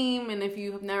team, and if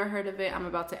you have never heard of it, I'm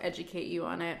about to educate you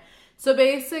on it. So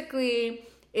basically,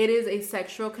 it is a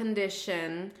sexual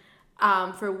condition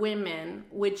for women,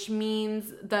 which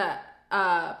means the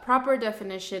proper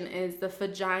definition is the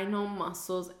vaginal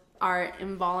muscles are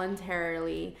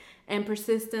involuntarily and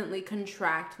persistently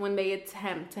contract when they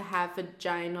attempt to have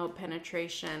vaginal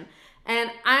penetration.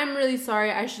 And I'm really sorry.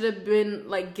 I should have been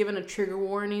like given a trigger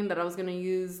warning that I was gonna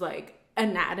use like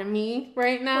anatomy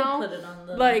right now. We'll put it on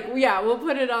the We'll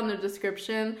put it on the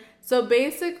description. So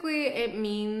basically, it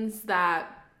means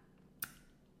that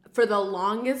for the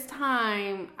longest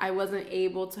time, I wasn't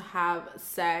able to have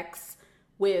sex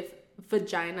with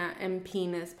vagina and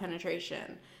penis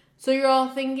penetration. So you're all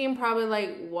thinking probably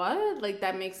like, what? Like,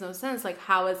 that makes no sense. Like,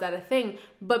 how is that a thing?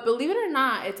 But believe it or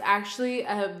not, it's actually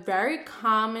a very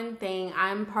common thing.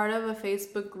 I'm part of a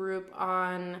Facebook group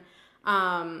on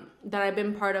that I've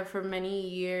been part of for many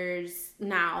years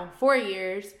now, 4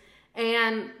 years.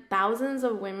 And thousands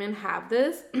of women have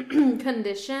this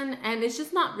condition, and it's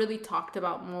just not really talked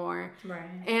about more. right.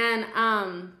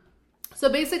 And so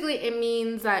basically it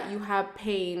means that you have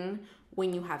pain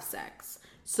when you have sex.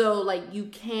 So like you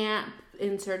can't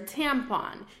insert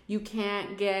tampon, you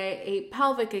can't get a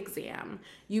pelvic exam,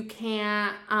 you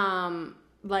can't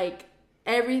like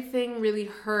everything really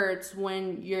hurts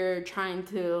when you're trying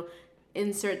to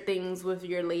insert things with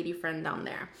your lady friend down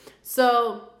there.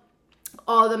 So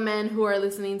all the men who are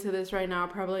listening to this right now are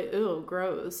probably, ooh,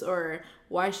 gross, or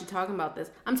why is she talking about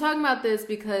this? I'm talking about this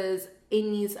because it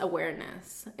needs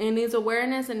awareness. It needs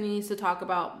awareness, and it needs to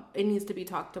be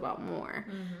talked about more.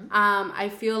 Mm-hmm. I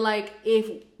feel like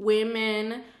if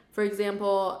women, for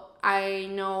example, I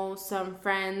know some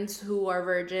friends who are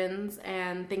virgins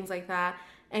and things like that,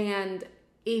 and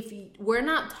if we're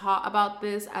not taught about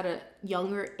this at a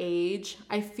younger age,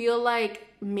 I feel like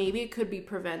maybe it could be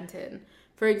prevented.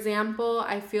 For example,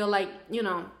 I feel like,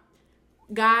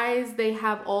 guys, they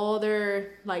have all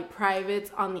their like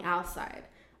privates on the outside.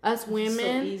 Us women,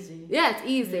 so easy. Yeah, it's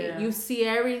easy. Yeah. You see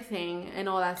everything and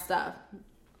all that stuff.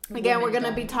 Again, we're going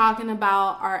to be talking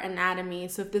about our anatomy.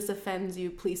 So if this offends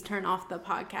you, please turn off the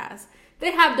podcast.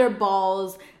 They have their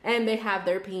balls and they have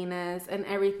their penis and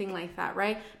everything like that,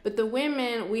 right? But the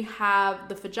women, we have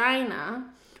the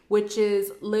vagina, which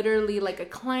is literally like a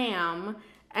clam.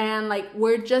 And like,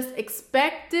 we're just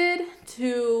expected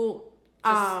to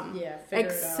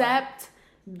accept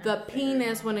the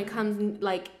penis when it comes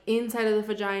like inside of the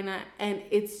vagina. And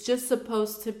it's just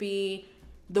supposed to be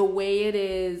the way it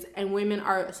is, and women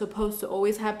are supposed to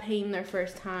always have pain their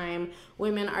first time.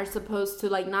 Women are supposed to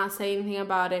like not say anything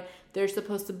about it. They're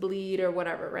supposed to bleed or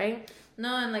whatever, right?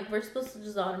 No, and like we're supposed to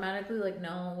just automatically like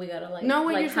no, we gotta like know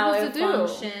what like you're how supposed it to do.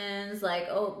 functions, like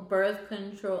birth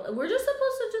control. We're just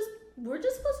supposed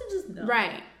to just know.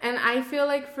 Right. And I feel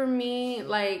like for me,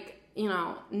 like,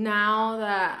 now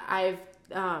that I've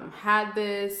had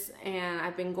this and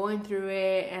I've been going through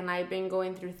it and I've been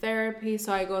going through therapy.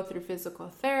 So I go through physical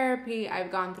therapy. I've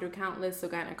gone through countless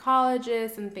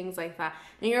gynecologists and things like that.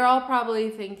 And you're all probably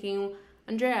thinking,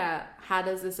 Andrea, how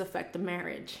does this affect the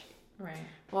marriage? Right.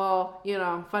 Well,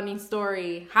 funny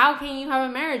story. How can you have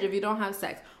a marriage if you don't have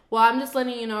sex? Well, I'm just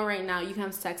letting you know right now, you can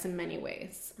have sex in many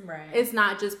ways. Right. It's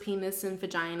not just penis and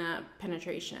vagina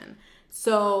penetration.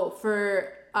 So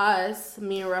for us,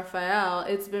 me and Rafael,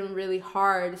 it's been really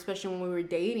hard, especially when we were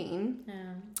dating.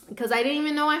 Yeah. Because I didn't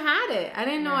even know I had it. I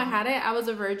didn't know I had it. I was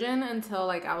a virgin until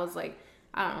like I was like,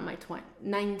 I don't know,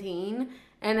 19.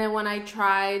 And then when I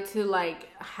tried to like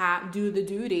do the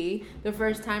duty the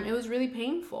first time, it was really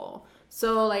painful.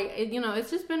 So like, it's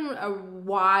just been a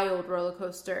wild roller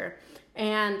coaster.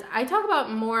 And I talk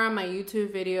about more on my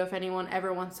YouTube video if anyone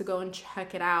ever wants to go and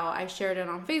check it out. I shared it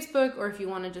on Facebook, or if you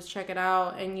want to just check it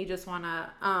out and you just want to,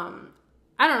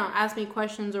 ask me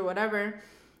questions or whatever,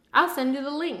 I'll send you the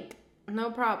link.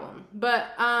 No problem.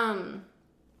 But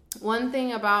one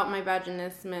thing about my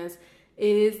vaginismus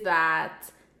is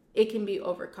that it can be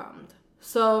overcome.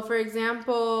 So, for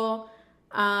example,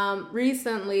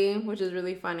 recently, which is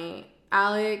really funny,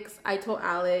 I told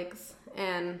Alex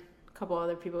and couple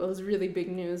other people, it was really big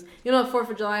news.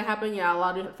 4th of July happened. Yeah, a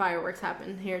lot of fireworks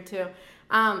happened here too.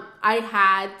 I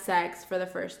had sex for the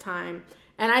first time,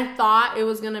 and I thought it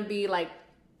was gonna be like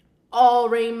all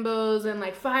rainbows and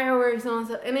like fireworks and all that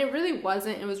stuff, and it really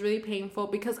wasn't. It was really painful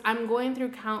because I'm going through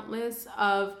countless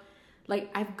of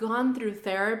like, I've gone through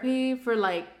therapy for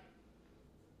like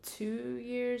 2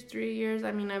 years, 3 years.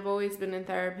 I mean, I've always been in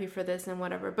therapy for this and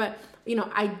whatever, but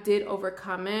I did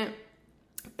overcome it.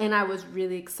 And I was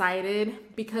really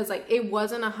excited because like it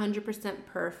wasn't 100%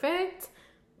 perfect,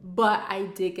 but I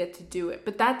did get to do it.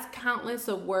 But that's countless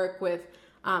of work with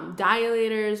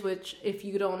dilators, which if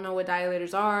you don't know what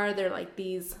dilators are, they're like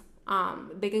these,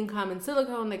 they can come in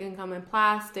silicone, they can come in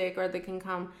plastic, or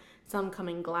some come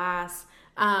in glass.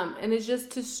 And it's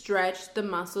just to stretch the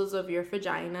muscles of your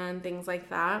vagina and things like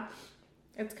that.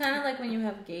 It's kind of like when you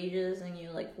have gauges and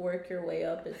you like work your way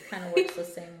up. It kind of works the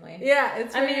same way. Yeah,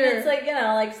 it's. I mean, it's like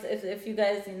like if you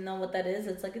guys know what that is,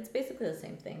 it's like it's basically the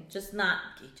same thing, just not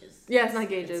gauges. Yeah, it's not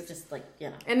gauges. It's just like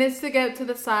And it's to get to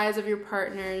the size of your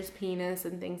partner's penis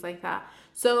and things like that.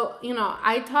 So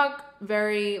I talk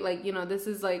very like this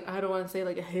is like, I don't want to say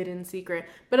like a hidden secret,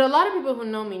 but a lot of people who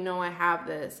know me know I have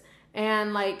this.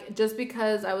 And like, just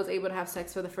because I was able to have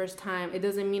sex for the first time, it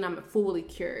doesn't mean I'm fully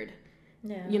cured.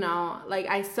 Yeah. Like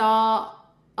I saw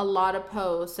a lot of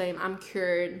posts saying I'm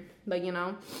cured, but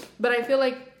but I feel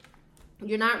like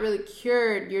you're not really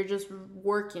cured, you're just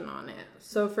working on it.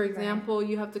 So for example,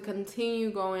 you have to continue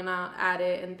going out at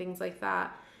it and things like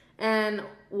that. And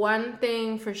one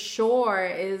thing for sure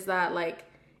is that like,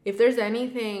 if there's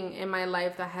anything in my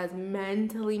life that has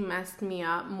mentally messed me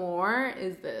up more,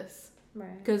 is this.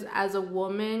 Right. Because as a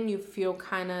woman, you feel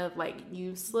kind of like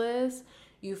useless.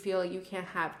 You feel like you can't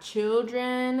have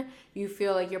children. You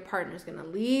feel like your partner's going to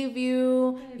leave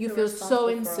you. You feel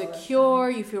so insecure.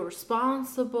 You feel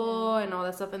responsible and all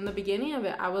that stuff. In the beginning of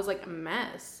it, I was like a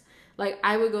mess. Like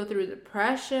I would go through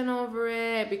depression over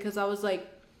it because I was like,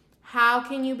 how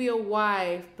can you be a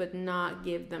wife but not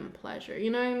give them pleasure? You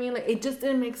know what I mean? Like it just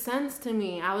didn't make sense to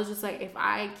me. I was just like, if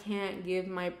I can't give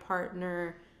my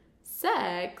partner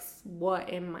sex,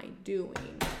 what am I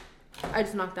doing? I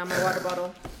just knocked down my water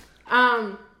bottle.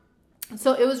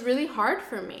 So it was really hard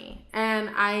for me, and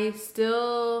I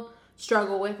still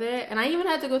struggle with it. And I even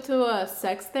had to go to a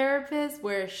sex therapist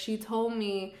where she told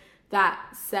me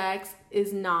that sex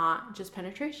is not just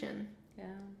penetration. Yeah.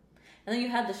 And then you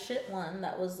had the shit one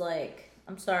that was like,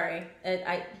 I'm sorry,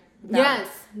 Yes.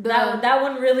 That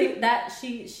one really, that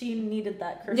she needed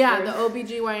that curse Yeah, word. the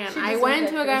OBGYN. I went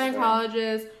to a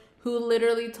gynecologist who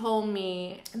literally told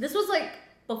me. This was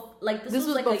this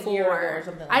was like before. a year ago or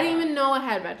something like I didn't even know I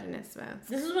had vaginismus.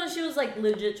 This is when she was like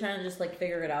legit trying to just like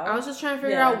figure it out. I was just trying to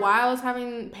figure out why I was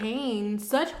having pain,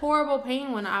 such horrible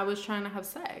pain when I was trying to have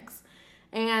sex.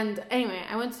 And anyway,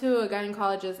 I went to a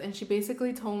gynecologist and she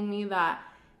basically told me that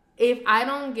if I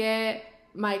don't get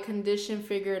my condition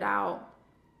figured out,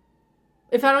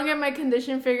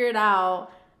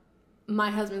 my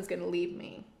husband's gonna leave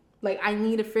me. Like, I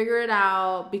need to figure it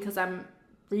out because I'm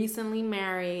recently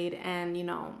married and, you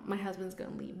know, my husband's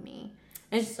gonna leave me.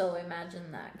 And so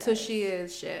imagine that, guys. So she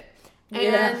is shit.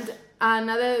 Yeah. And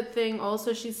another thing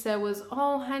also she said was,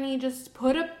 oh, honey, just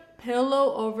put a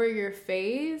pillow over your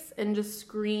face and just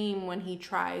scream when he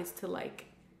tries to, like,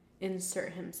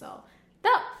 insert himself.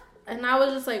 And I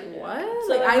was just like, what?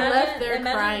 So like, I left there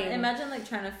crying. Imagine, like,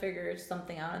 trying to figure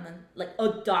something out and then, like,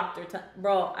 a doctor...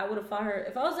 Bro, I would have fought her.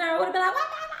 If I was there, I would have been like, what?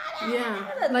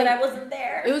 Yeah. But like, I wasn't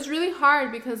there. It was really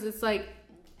hard because it's like,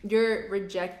 you're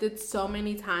rejected so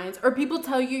many times. Or people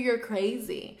tell you you're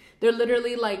crazy. They're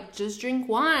literally like, just drink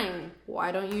wine.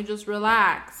 Why don't you just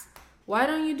relax? Why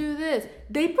don't you do this?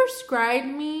 They prescribed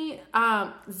me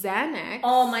Xanax.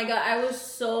 Oh my god, I was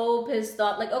so pissed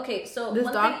off. Like, okay, so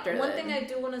one thing I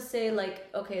do want to say, like,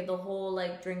 okay, the whole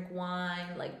like drink wine,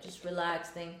 like just relax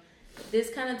thing. This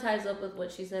kind of ties up with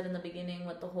what she said in the beginning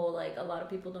with the whole like a lot of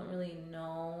people don't really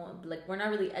know, like we're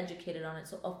not really educated on it.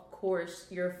 So of course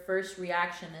your first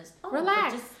reaction is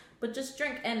relax, but just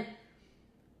drink. And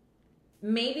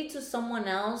maybe to someone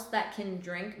else that can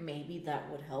drink, maybe that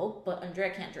would help. But Andrea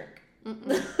can't drink.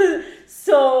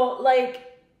 So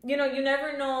like, you know, you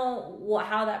never know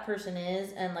how that person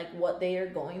is and like what they are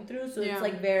going through. So it's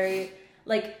like very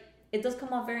like it does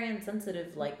come off very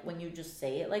insensitive like when you just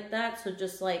say it like that. So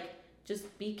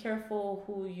just be careful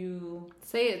who you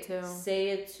say it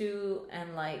to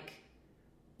and like,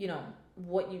 you know,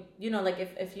 what you know, like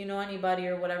if you know anybody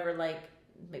or whatever, like,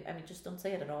 I mean, just don't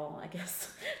say it at all, I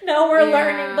guess. Now we're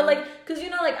learning, but like, cause you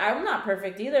know, like I'm not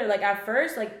perfect either. Like at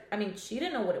first, like, I mean, she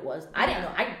didn't know what it was. I didn't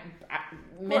know. I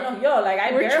barely know what it was.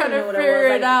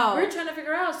 Like, we're trying to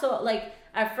figure it out. So like,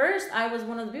 at first I was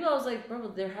one of the people, I was like, bro,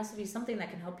 there has to be something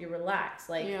that can help you relax.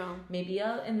 Like maybe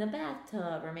in the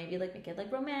bathtub or maybe like make it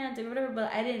like romantic or whatever,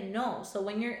 but I didn't know. So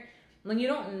when you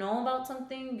don't know about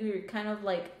something, you're kind of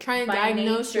like trying to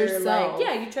diagnose yourself.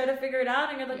 Like, you try to figure it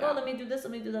out and you're like, oh, let me do this,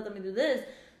 let me do that, let me do this.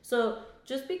 So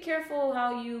just be careful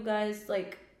how you guys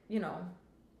like, you know,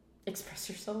 express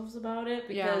yourselves about it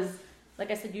because like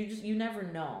I said, you never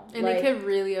know. And like, it could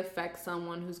really affect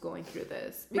someone who's going through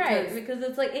this. Because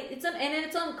it's like,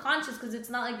 it's unconscious because it's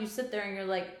not like you sit there and you're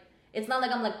like, it's not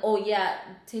like I'm like, oh yeah,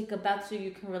 take a bath so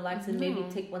you can relax and maybe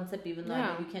take one sip even though I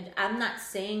know you can't. I'm not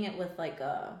saying it with like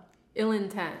a ill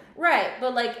intent. Right.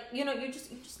 But like, you know, you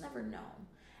just never know.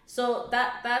 So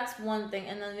that's one thing.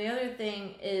 And then the other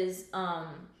thing is,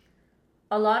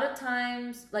 a lot of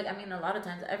times,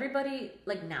 everybody,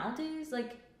 like nowadays,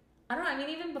 like, I don't know, I mean,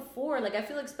 even before, like, I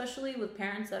feel like, especially with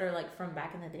parents that are, like, from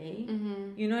back in the day,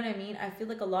 you know what I mean? I feel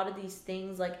like a lot of these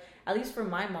things, like, at least for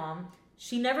my mom,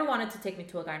 she never wanted to take me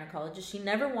to a gynecologist. She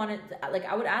never wanted, like,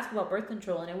 I would ask about birth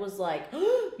control, and it was like,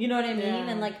 you know what I mean? Yeah.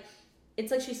 And, like, it's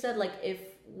like she said, like, if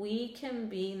we can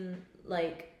be,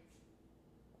 like,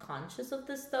 conscious of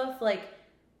this stuff, like,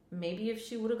 maybe if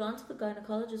she would have gone to the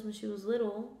gynecologist when she was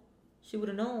little, she would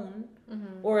have known.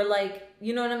 Or like,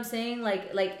 you know what I'm saying? Like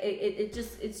it's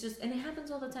just, and it happens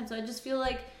all the time. So I just feel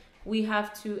like we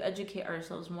have to educate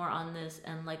ourselves more on this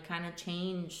and like kind of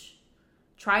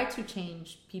try to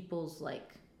change people's like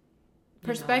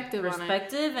perspective on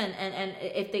it. And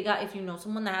if you know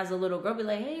someone that has a little girl, be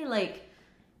like, hey, like,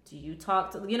 do you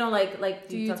talk to, you know, like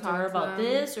do you talk to her about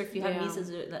this? Or if you have nieces,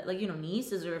 or, like, you know,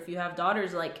 nieces, or if you have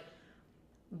daughters, like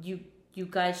you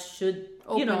guys should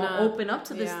open up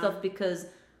to this stuff, because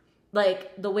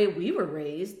like the way we were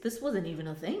raised, this wasn't even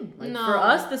a thing. Like for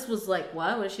us, this was like,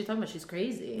 what is she talking about? She's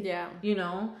crazy. Yeah. You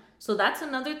know? So that's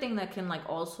another thing that can like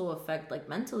also affect like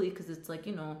mentally, because it's like,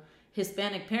 you know,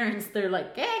 Hispanic parents, they're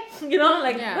like, hey, you know,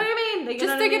 like, what do you mean? Like,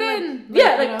 just stick it in. Like,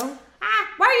 yeah, like, you know?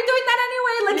 Why are you doing that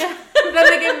anyway? Like, then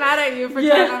they get mad at you for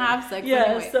trying to have sex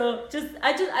anyway. So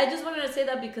I just wanted to say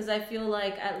that because I feel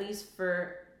like, at least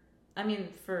for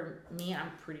me,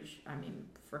 I'm pretty sure,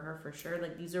 for her for sure,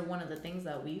 like, these are one of the things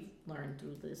that we've learned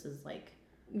through this is like,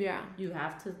 you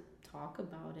have to talk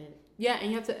about it. Yeah,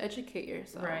 and you have to educate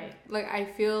yourself. Right. Like, I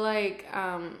feel like,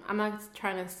 I'm not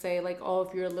trying to say, like, oh,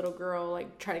 if you're a little girl,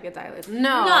 like, try to get dilated.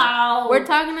 No. We're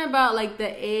talking about, like,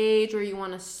 the age where you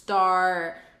want to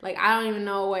start, Like, I don't even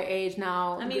know what age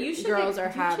now girls are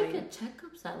having. You should get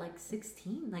checkups at like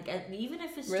 16. Like, even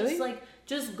if it's really? just like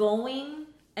just going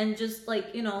and just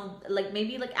like, you know, like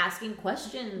maybe like asking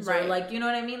questions, right. or like, you know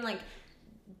what I mean? Like,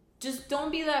 just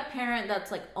don't be that parent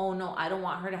that's like, oh no, I don't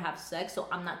want her to have sex, so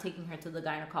I'm not taking her to the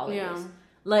gynecologist. Yeah.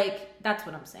 Like, that's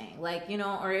what I'm saying. Like, you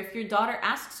know, or if your daughter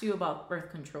asks you about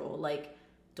birth control, like,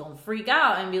 don't freak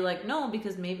out and be like, no,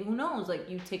 because maybe, who knows, like,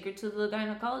 you take her to the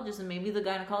gynecologist and maybe the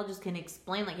gynecologist can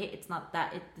explain, like, hey, it's not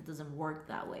that, it doesn't work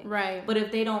that way. Right. But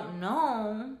if they don't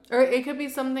know. Or it could be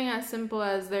something as simple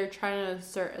as they're trying to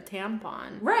insert a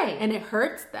tampon. Right. And it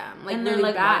hurts them, like, and they're really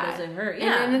like, bad. Why does it hurt?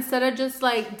 Yeah. And instead of just,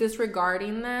 like,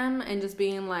 disregarding them and just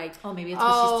being like, oh, maybe it's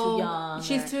because she's too young.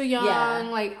 She's too young.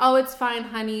 Yeah. Like, oh, it's fine,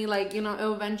 honey. Like, you know,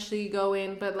 it'll eventually go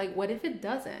in. But, like, what if it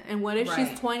doesn't? And what if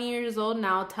she's 20 years old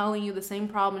now telling you the same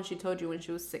problem she told you when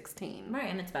she was 16. Right,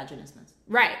 and it's vaginismus.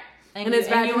 Right. And it's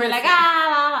vaginismus. You were like,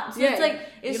 ah. So yeah, it's like,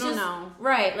 it's you don't know.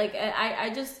 Right. Like,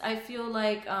 I feel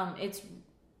like, I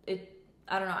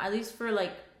don't know, at least for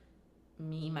like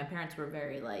me, my parents were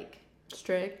very like,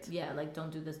 strict. Yeah, like,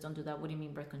 don't do this, don't do that. What do you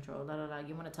mean birth control? Da, da, da.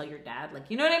 You want to tell your dad? Like,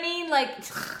 you know what I mean? Like,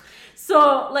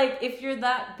 so like, if you're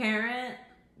that parent,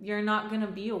 you're not going to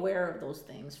be aware of those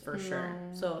things for sure.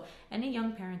 So any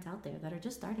young parents out there that are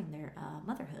just starting their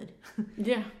motherhood,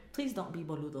 yeah, please don't be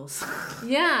boludos.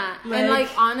 Yeah. And like,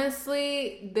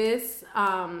 honestly, this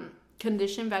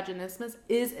condition, vaginismus,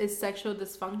 is a sexual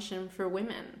dysfunction for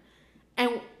women.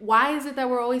 And why is it that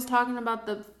we're always talking about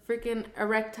the freaking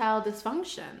erectile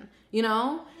dysfunction? You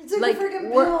know, it's like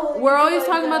we're always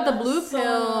talking about the blue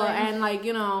pill and like,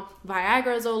 you know,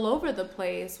 Viagra's all over the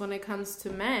place when it comes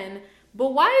to men.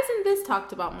 But why isn't this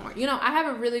talked about more? You know, I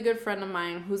have a really good friend of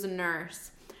mine who's a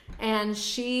nurse, and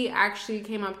she actually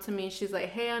came up to me. She's like,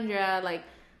 hey, Andrea, like,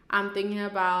 I'm thinking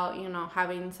about, you know,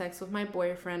 having sex with my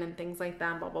boyfriend and things like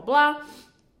that, blah, blah, blah.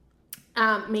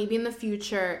 Maybe in the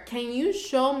future, can you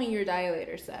show me your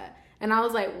dilator set? And I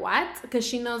was like, what? Because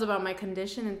she knows about my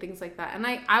condition and things like that. And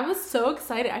I was so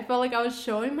excited. I felt like I was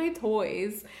showing my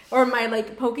toys or my,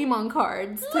 like, Pokemon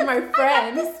cards to my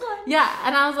friends. Yeah.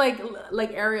 And I was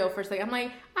like Ariel for a second. I'm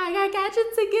like, I got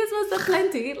gadgets and gizmos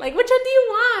aplenty. Like, which one do you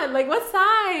want? Like, what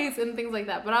size? And things like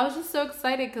that. But I was just so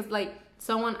excited because, like,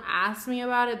 someone asked me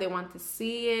about it. They want to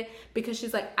see it because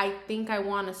she's like, I think I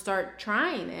want to start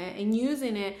trying it and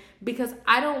using it because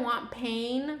I don't want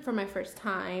pain for my first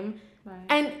time. Right.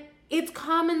 And it's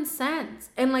common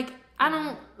sense. And like, I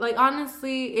don't, like,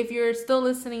 honestly, if you're still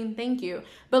listening, thank you.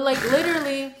 But like,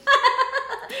 literally,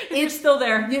 if you're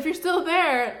still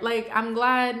there, like, I'm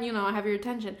glad, you know, I have your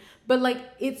attention. But like,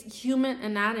 it's human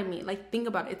anatomy. Like, think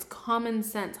about it. It's common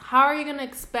sense. How are you going to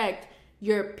expect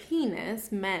your penis,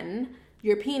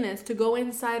 your penis to go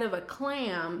inside of a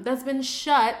clam that's been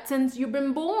shut since you've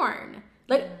been born?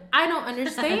 Like, I don't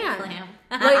understand.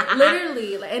 Like,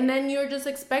 literally. And then you're just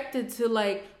expected to,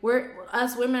 like,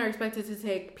 us women are expected to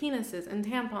take penises and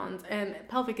tampons and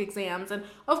pelvic exams. And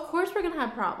of course we're going to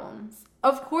have problems.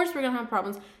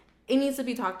 It needs to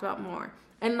be talked about more.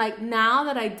 And, like, now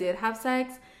that I did have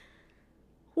sex,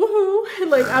 woohoo,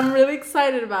 like, I'm really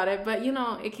excited about it. But, you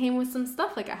know, it came with some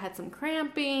stuff. Like, I had some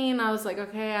cramping. I was like,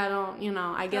 okay, I don't, you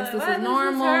know, I guess this is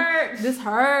normal. This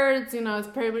hurts. You know,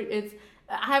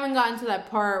 I haven't gotten to that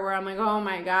part where I'm like, oh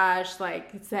my gosh,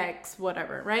 like, sex,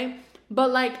 whatever, right?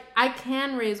 But, like, I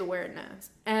can raise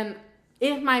awareness. And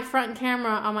if my front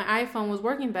camera on my iPhone was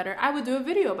working better, I would do a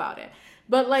video about it.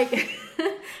 But, like,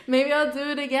 maybe I'll do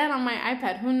it again on my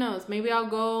iPad. Who knows? Maybe I'll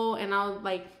go and I'll,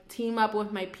 like, team up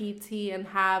with my PT and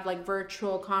have, like,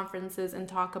 virtual conferences and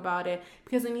talk about it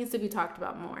because it needs to be talked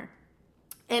about more.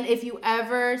 And if you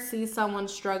ever see someone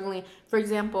struggling, for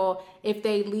example, if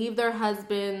they leave their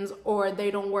husbands or they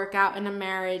don't work out in a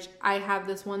marriage, I have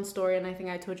this one story, and I think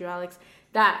I told you, Alex,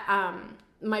 that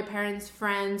my parents'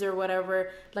 friends or whatever,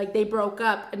 like, they broke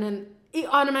up, and then it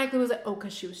automatically was like, oh,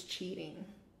 because she was cheating.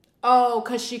 Oh,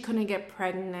 because she couldn't get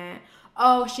pregnant.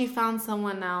 Oh, she found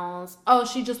someone else. Oh,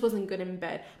 she just wasn't good in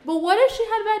bed. But what if she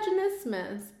had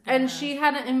vaginismus and she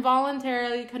had an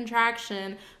involuntary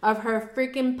contraction of her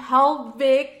freaking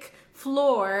pelvic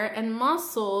floor and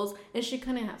muscles and she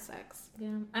couldn't have sex? Yeah.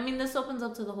 I mean, this opens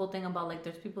up to the whole thing about, like,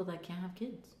 there's people that can't have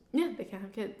kids. Yeah, they can't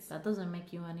have kids. That doesn't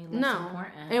make you any less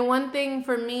important. And one thing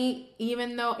for me,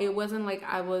 even though it wasn't like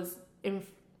I was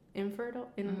infertile,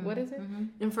 what is it?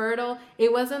 Infertile.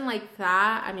 It wasn't like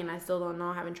that. I mean, I still don't know.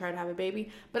 I haven't tried to have a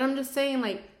baby. But I'm just saying,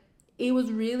 like, it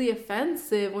was really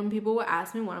offensive when people would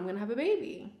ask me when I'm going to have a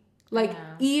baby. Like,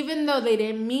 even though they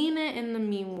didn't mean it in the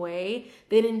mean way,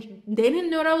 they didn't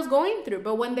know what I was going through.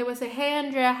 But when they would say, hey,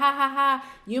 Andrea, ha ha ha,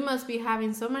 you must be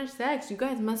having so much sex. You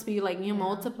guys must be like,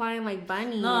 multiplying like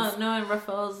bunnies. No, and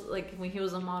Rafael's like, when he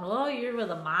was a model, oh, you're with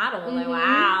a model. Like,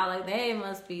 wow, like they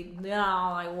must be,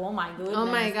 like, oh my goodness. Oh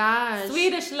my gosh.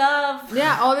 Swedish love.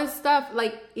 Yeah, all this stuff.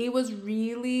 Like, it was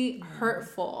really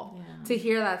hurtful to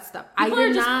hear that stuff. People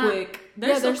are just quick.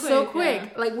 They're so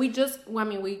quick. Yeah. Like, we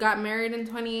got married in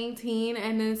 2018,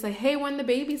 and then it's like, hey, when the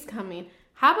baby's coming?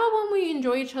 How about when we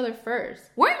enjoy each other first?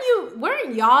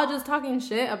 Weren't y'all just talking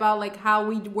shit about like how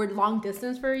we were long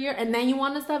distance for a year, and then you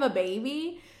want us to have a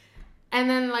baby? And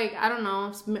then, like, I don't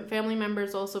know, family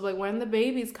members also like, when the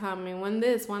baby's coming, when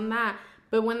this, when that.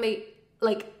 But when they,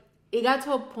 like, it got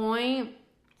to a point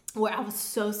where I was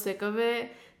so sick of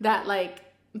it that, like,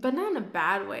 but not in a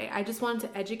bad way. I just wanted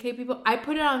to educate people. I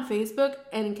put it on Facebook,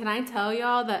 and can I tell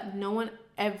y'all that no one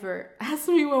ever asked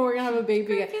me when we're gonna have a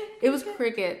baby again. It was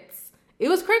crickets. It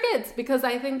was crickets, because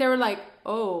I think they were like,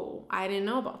 oh, I didn't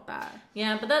know about that.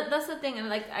 Yeah, but that's the thing. And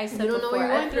like I said before,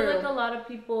 I feel like a lot of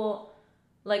people,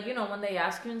 like, you know, when they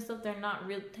ask you and stuff, they're not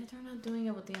doing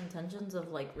it with the intentions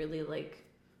of like really like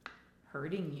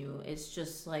hurting you. It's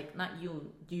just like, not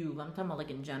you, I'm talking about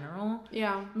like in general.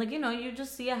 Yeah. Like, you know, you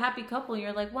just see a happy couple,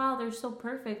 you're like, wow, they're so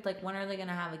perfect. Like, when are they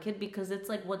gonna have a kid? Because it's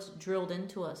like what's drilled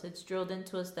into us. It's drilled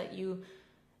into us that you,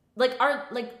 like, are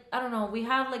like, I don't know, we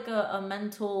have like a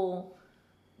mental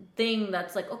thing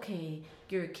that's like, okay,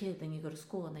 you're a kid, then you go to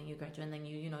school, and then you graduate, and then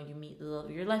you meet the love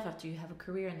of your life after you have a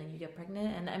career, and then you get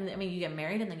pregnant, and I mean you get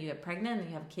married, and then you get pregnant, and then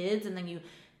you have kids, and then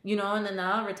you know, and then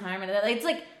now retirement. It's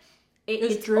like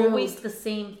it's always the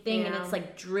same thing, and it's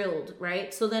like drilled,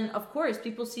 right? So then of course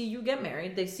people see you get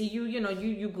married, they see you, you know,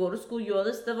 you go to school, you all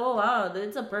this stuff. Oh wow,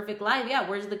 it's a perfect life. Yeah,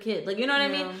 where's the kid? Like, you know what I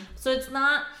mean? So it's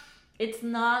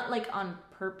not like on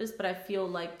purpose, but I feel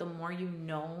like the more you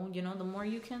know, the more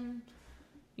you can,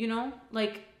 you know,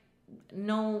 like,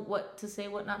 know what to say,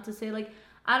 what not to say. Like,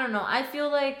 I don't know. I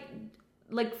feel like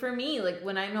for me, like,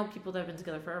 when I know people that have been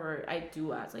together forever, I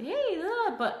do ask, like, hey,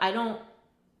 but I don't,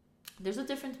 there's a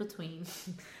difference between,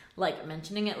 like,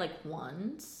 mentioning it, like,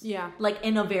 once. Yeah. Like,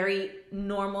 in a very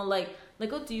normal, like,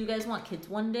 oh, do you guys want kids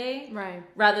one day? Right.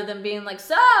 Rather than being like,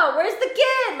 so, where's the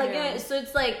kid? Like, you know, so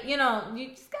it's like, you know, you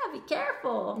just gotta be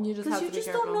careful. You just have to be careful. Because you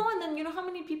just don't know. And then, you know how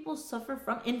many people suffer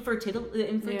from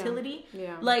infertility?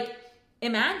 Yeah. Like,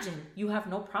 imagine you have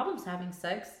no problems having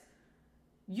sex.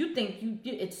 You think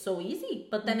it's so easy.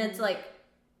 But then it's like,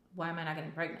 why am I not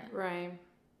getting pregnant? Right.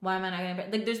 Why am I not getting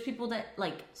pregnant? Like, there's people that,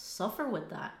 like, suffer with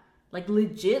that. Like,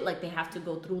 legit, like, they have to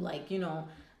go through, like, you know,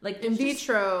 like in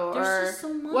vitro or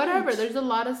so whatever. There's a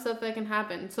lot of stuff that can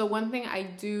happen. So one thing I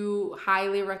do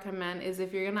highly recommend is,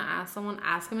 if you're gonna ask someone,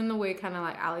 ask them in the way kind of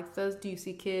like Alex does. Do you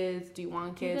see kids? Do you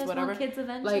want kids? Whatever. Want kids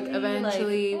eventually? Like,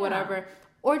 eventually, whatever.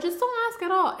 Or just don't ask at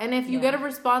all. And if you get a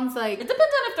response like... It depends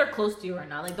on if they're close to you or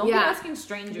not. Like, don't be asking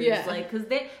strangers. Yeah. Like, because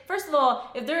they... First of all,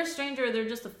 if they're a stranger, they're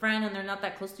just a friend and they're not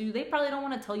that close to you, they probably don't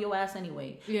want to tell your ass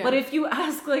anyway. Yeah. But if you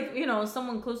ask, like, you know,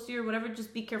 someone close to you or whatever,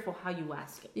 just be careful how you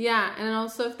ask it. Yeah. And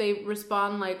also if they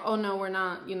respond like, oh, no, we're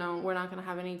not, you know, we're not going to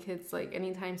have any kids, like,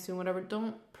 anytime soon, whatever,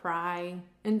 don't pry.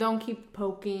 And don't keep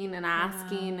poking and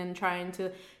asking and trying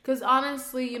to... Because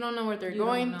honestly, you don't know what they're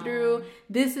going through.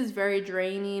 This is very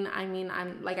draining. I mean,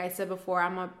 I'm, like I said before,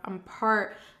 I'm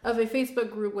part of a Facebook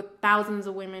group with thousands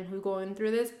of women who go in through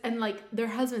this, and like, their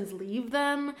husbands leave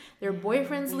them, their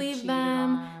boyfriends leave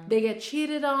them, they get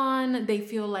cheated on, they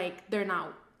feel like they're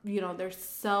not, you know, their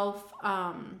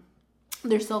self-esteem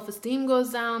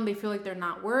goes down, they feel like they're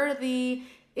not worthy.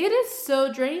 It is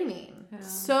so draining.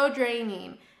 So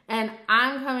draining. And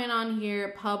I'm coming on here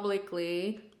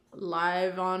publicly,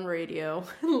 live on radio,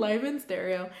 live in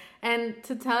stereo, and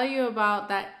to tell you about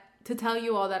that, to tell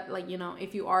you all that, like, you know,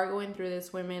 if you are going through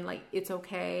this, women, like, it's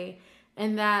okay.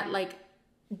 And that, like,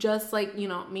 just like, you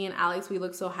know, me and Alex, we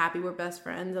look so happy, we're best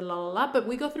friends and la la la, but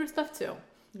we go through stuff too.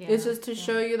 Yeah, it's just to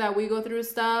show you that we go through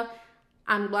stuff.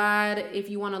 I'm glad if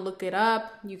you want to look it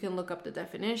up, you can look up the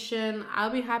definition. I'll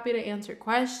be happy to answer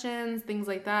questions, things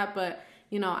like that. But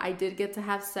you know, I did get to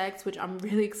have sex, which I'm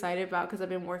really excited about because I've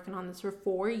been working on this for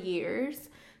 4 years.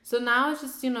 So now it's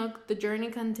just, you know, the journey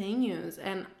continues.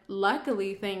 And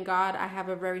luckily, thank God, I have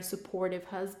a very supportive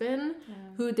husband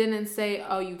who didn't say,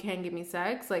 oh, you can't give me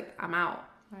sex. Like, I'm out.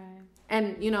 Right.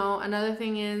 And, you know, another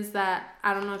thing is that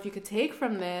I don't know if you could take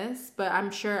from this, but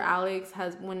I'm sure Alex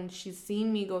has, when she's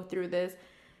seen me go through this,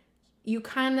 you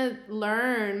kind of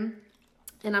learn,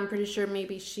 and I'm pretty sure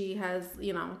maybe she has,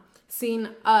 you know, seen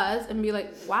us and be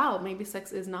like, wow, maybe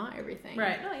sex is not everything.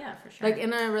 Right. Oh yeah, for sure. Like,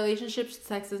 in a relationship,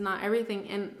 sex is not everything.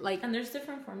 And like, and there's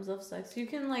different forms of sex. You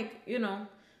can, like, you know,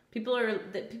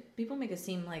 people make it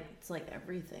seem like it's like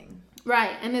everything.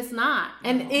 Right, and it's not.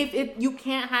 And if you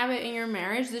can't have it in your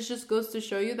marriage, this just goes to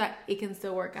show you that it can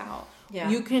still work out. Yeah.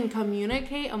 You can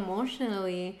communicate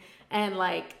emotionally and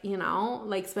like, you know,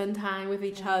 like spend time with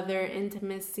each other,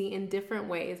 intimacy in different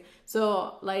ways.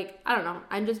 So like, I don't know,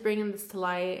 I'm just bringing this to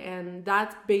light, and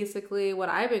that's basically what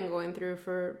I've been going through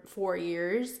for 4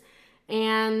 years.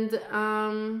 And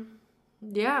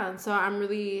yeah, so I'm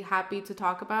really happy to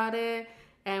talk about it,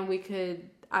 and we could,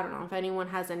 I don't know if anyone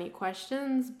has any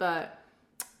questions, but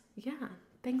yeah,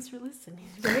 thanks for listening.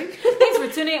 Right? Thanks for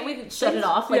tuning in. We can shut it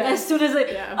off like as soon as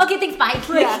okay, thanks, bye.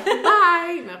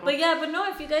 Bye. No. But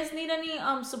no, if you guys need any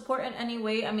support in any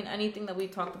way, I mean anything that we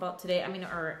talked about today, I mean,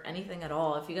 or anything at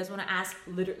all, if you guys want to ask,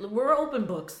 literally, we're open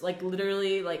books. Like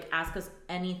literally, like ask us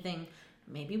anything.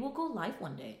 Maybe we'll go live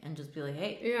one day and just be like,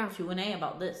 hey, Q&A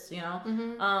about this, you know?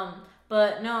 Mm-hmm.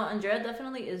 But no, Andrea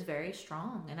definitely is very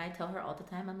strong. And I tell her all the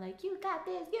time, I'm like, you got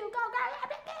this, you go,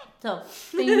 girl. So,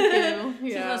 thank you.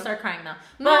 She's going to start crying now.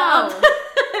 No.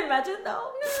 But, imagine,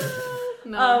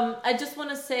 no. I just want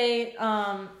to say,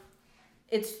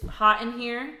 it's hot in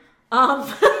here.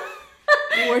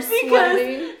 We're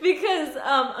sweating. Because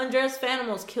Andrea's fan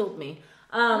almost killed me.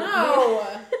 No. Oh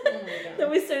my God. Then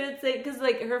we started saying, because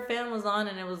like her fan was on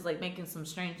and it was like making some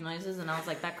strange noises, and I was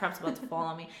like, that crap's about to fall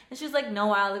on me. And she's like,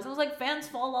 no, Alex. I was like, fans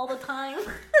fall all the time.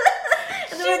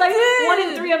 And there was like 1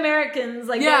 in 3 Americans,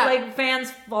 like like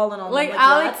fans falling on them. Like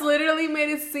Alex literally made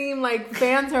it seem like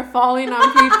fans are falling on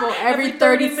people every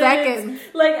 30 seconds.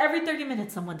 Like every 30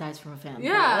 minutes, someone dies from a fan.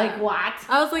 Yeah. Like what?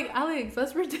 I was like, Alex,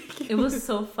 that's ridiculous. It was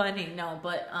so funny. No,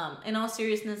 but in all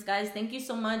seriousness, guys, thank you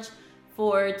so much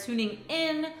for tuning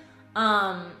in.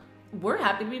 We're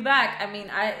happy to be back. I mean,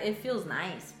 it feels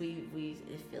nice.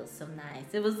 It feels so nice.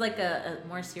 It was like a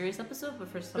more serious episode, but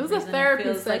for some reason it was a therapy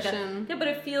feels session. But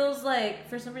it feels like,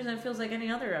 for some reason, it feels like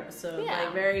any other episode. Yeah.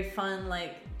 Like very fun,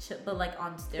 like but like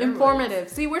on steroids. Informative.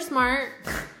 See, we're smart.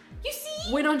 You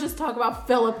see, we don't just talk about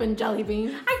Philip and Jelly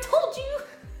Bean. I told you,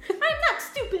 I'm not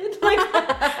stupid. Like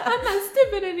I'm not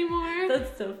stupid anymore.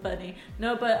 That's so funny.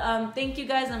 No, but thank you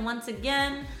guys, and once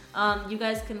again. You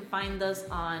guys can find us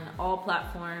on all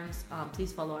platforms.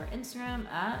 Please follow our Instagram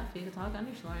at FikaTalk_.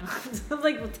 I'm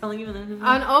like telling you.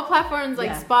 On all platforms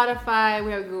like Spotify,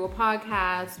 we have Google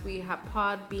Podcasts, we have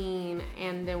Podbean,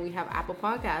 and then we have Apple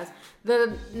Podcasts.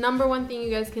 The number one thing you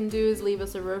guys can do is leave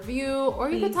us a review, or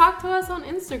you can talk to us on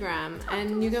Instagram.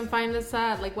 And you can find us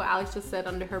at, like what Alex just said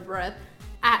under her breath,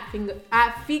 at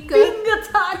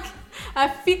FikaTalk.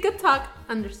 At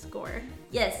FikaTalk_.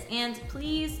 Yes, and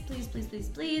please,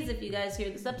 if you guys hear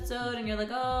this episode and you're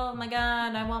like, oh my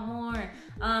God, I want more,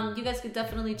 you guys could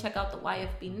definitely check out the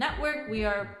YFB Network. We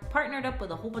are partnered up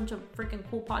with a whole bunch of freaking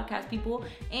cool podcast people,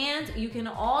 and you can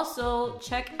also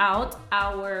check out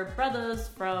our brothers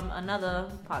from another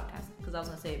podcast, because I was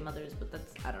gonna say mothers, but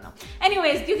that's, I don't know.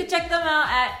 Anyways, you can check them out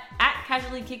at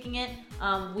Casually Kicking It.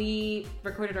 We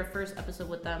recorded our first episode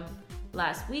with them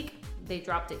last week. They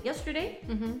dropped it yesterday.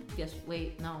 Mm-hmm. Yes.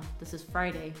 Wait, no. This is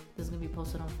Friday. This is gonna be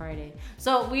posted on Friday.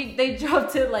 So they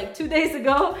dropped it like 2 days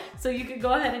ago. So you can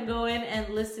go ahead and go in and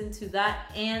listen to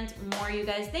that and more, you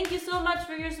guys. Thank you so much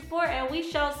for your support, and we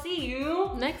shall see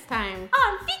you next time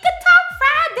on Fika Talk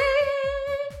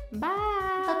Friday.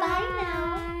 Bye. Bye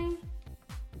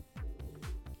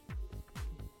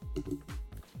now.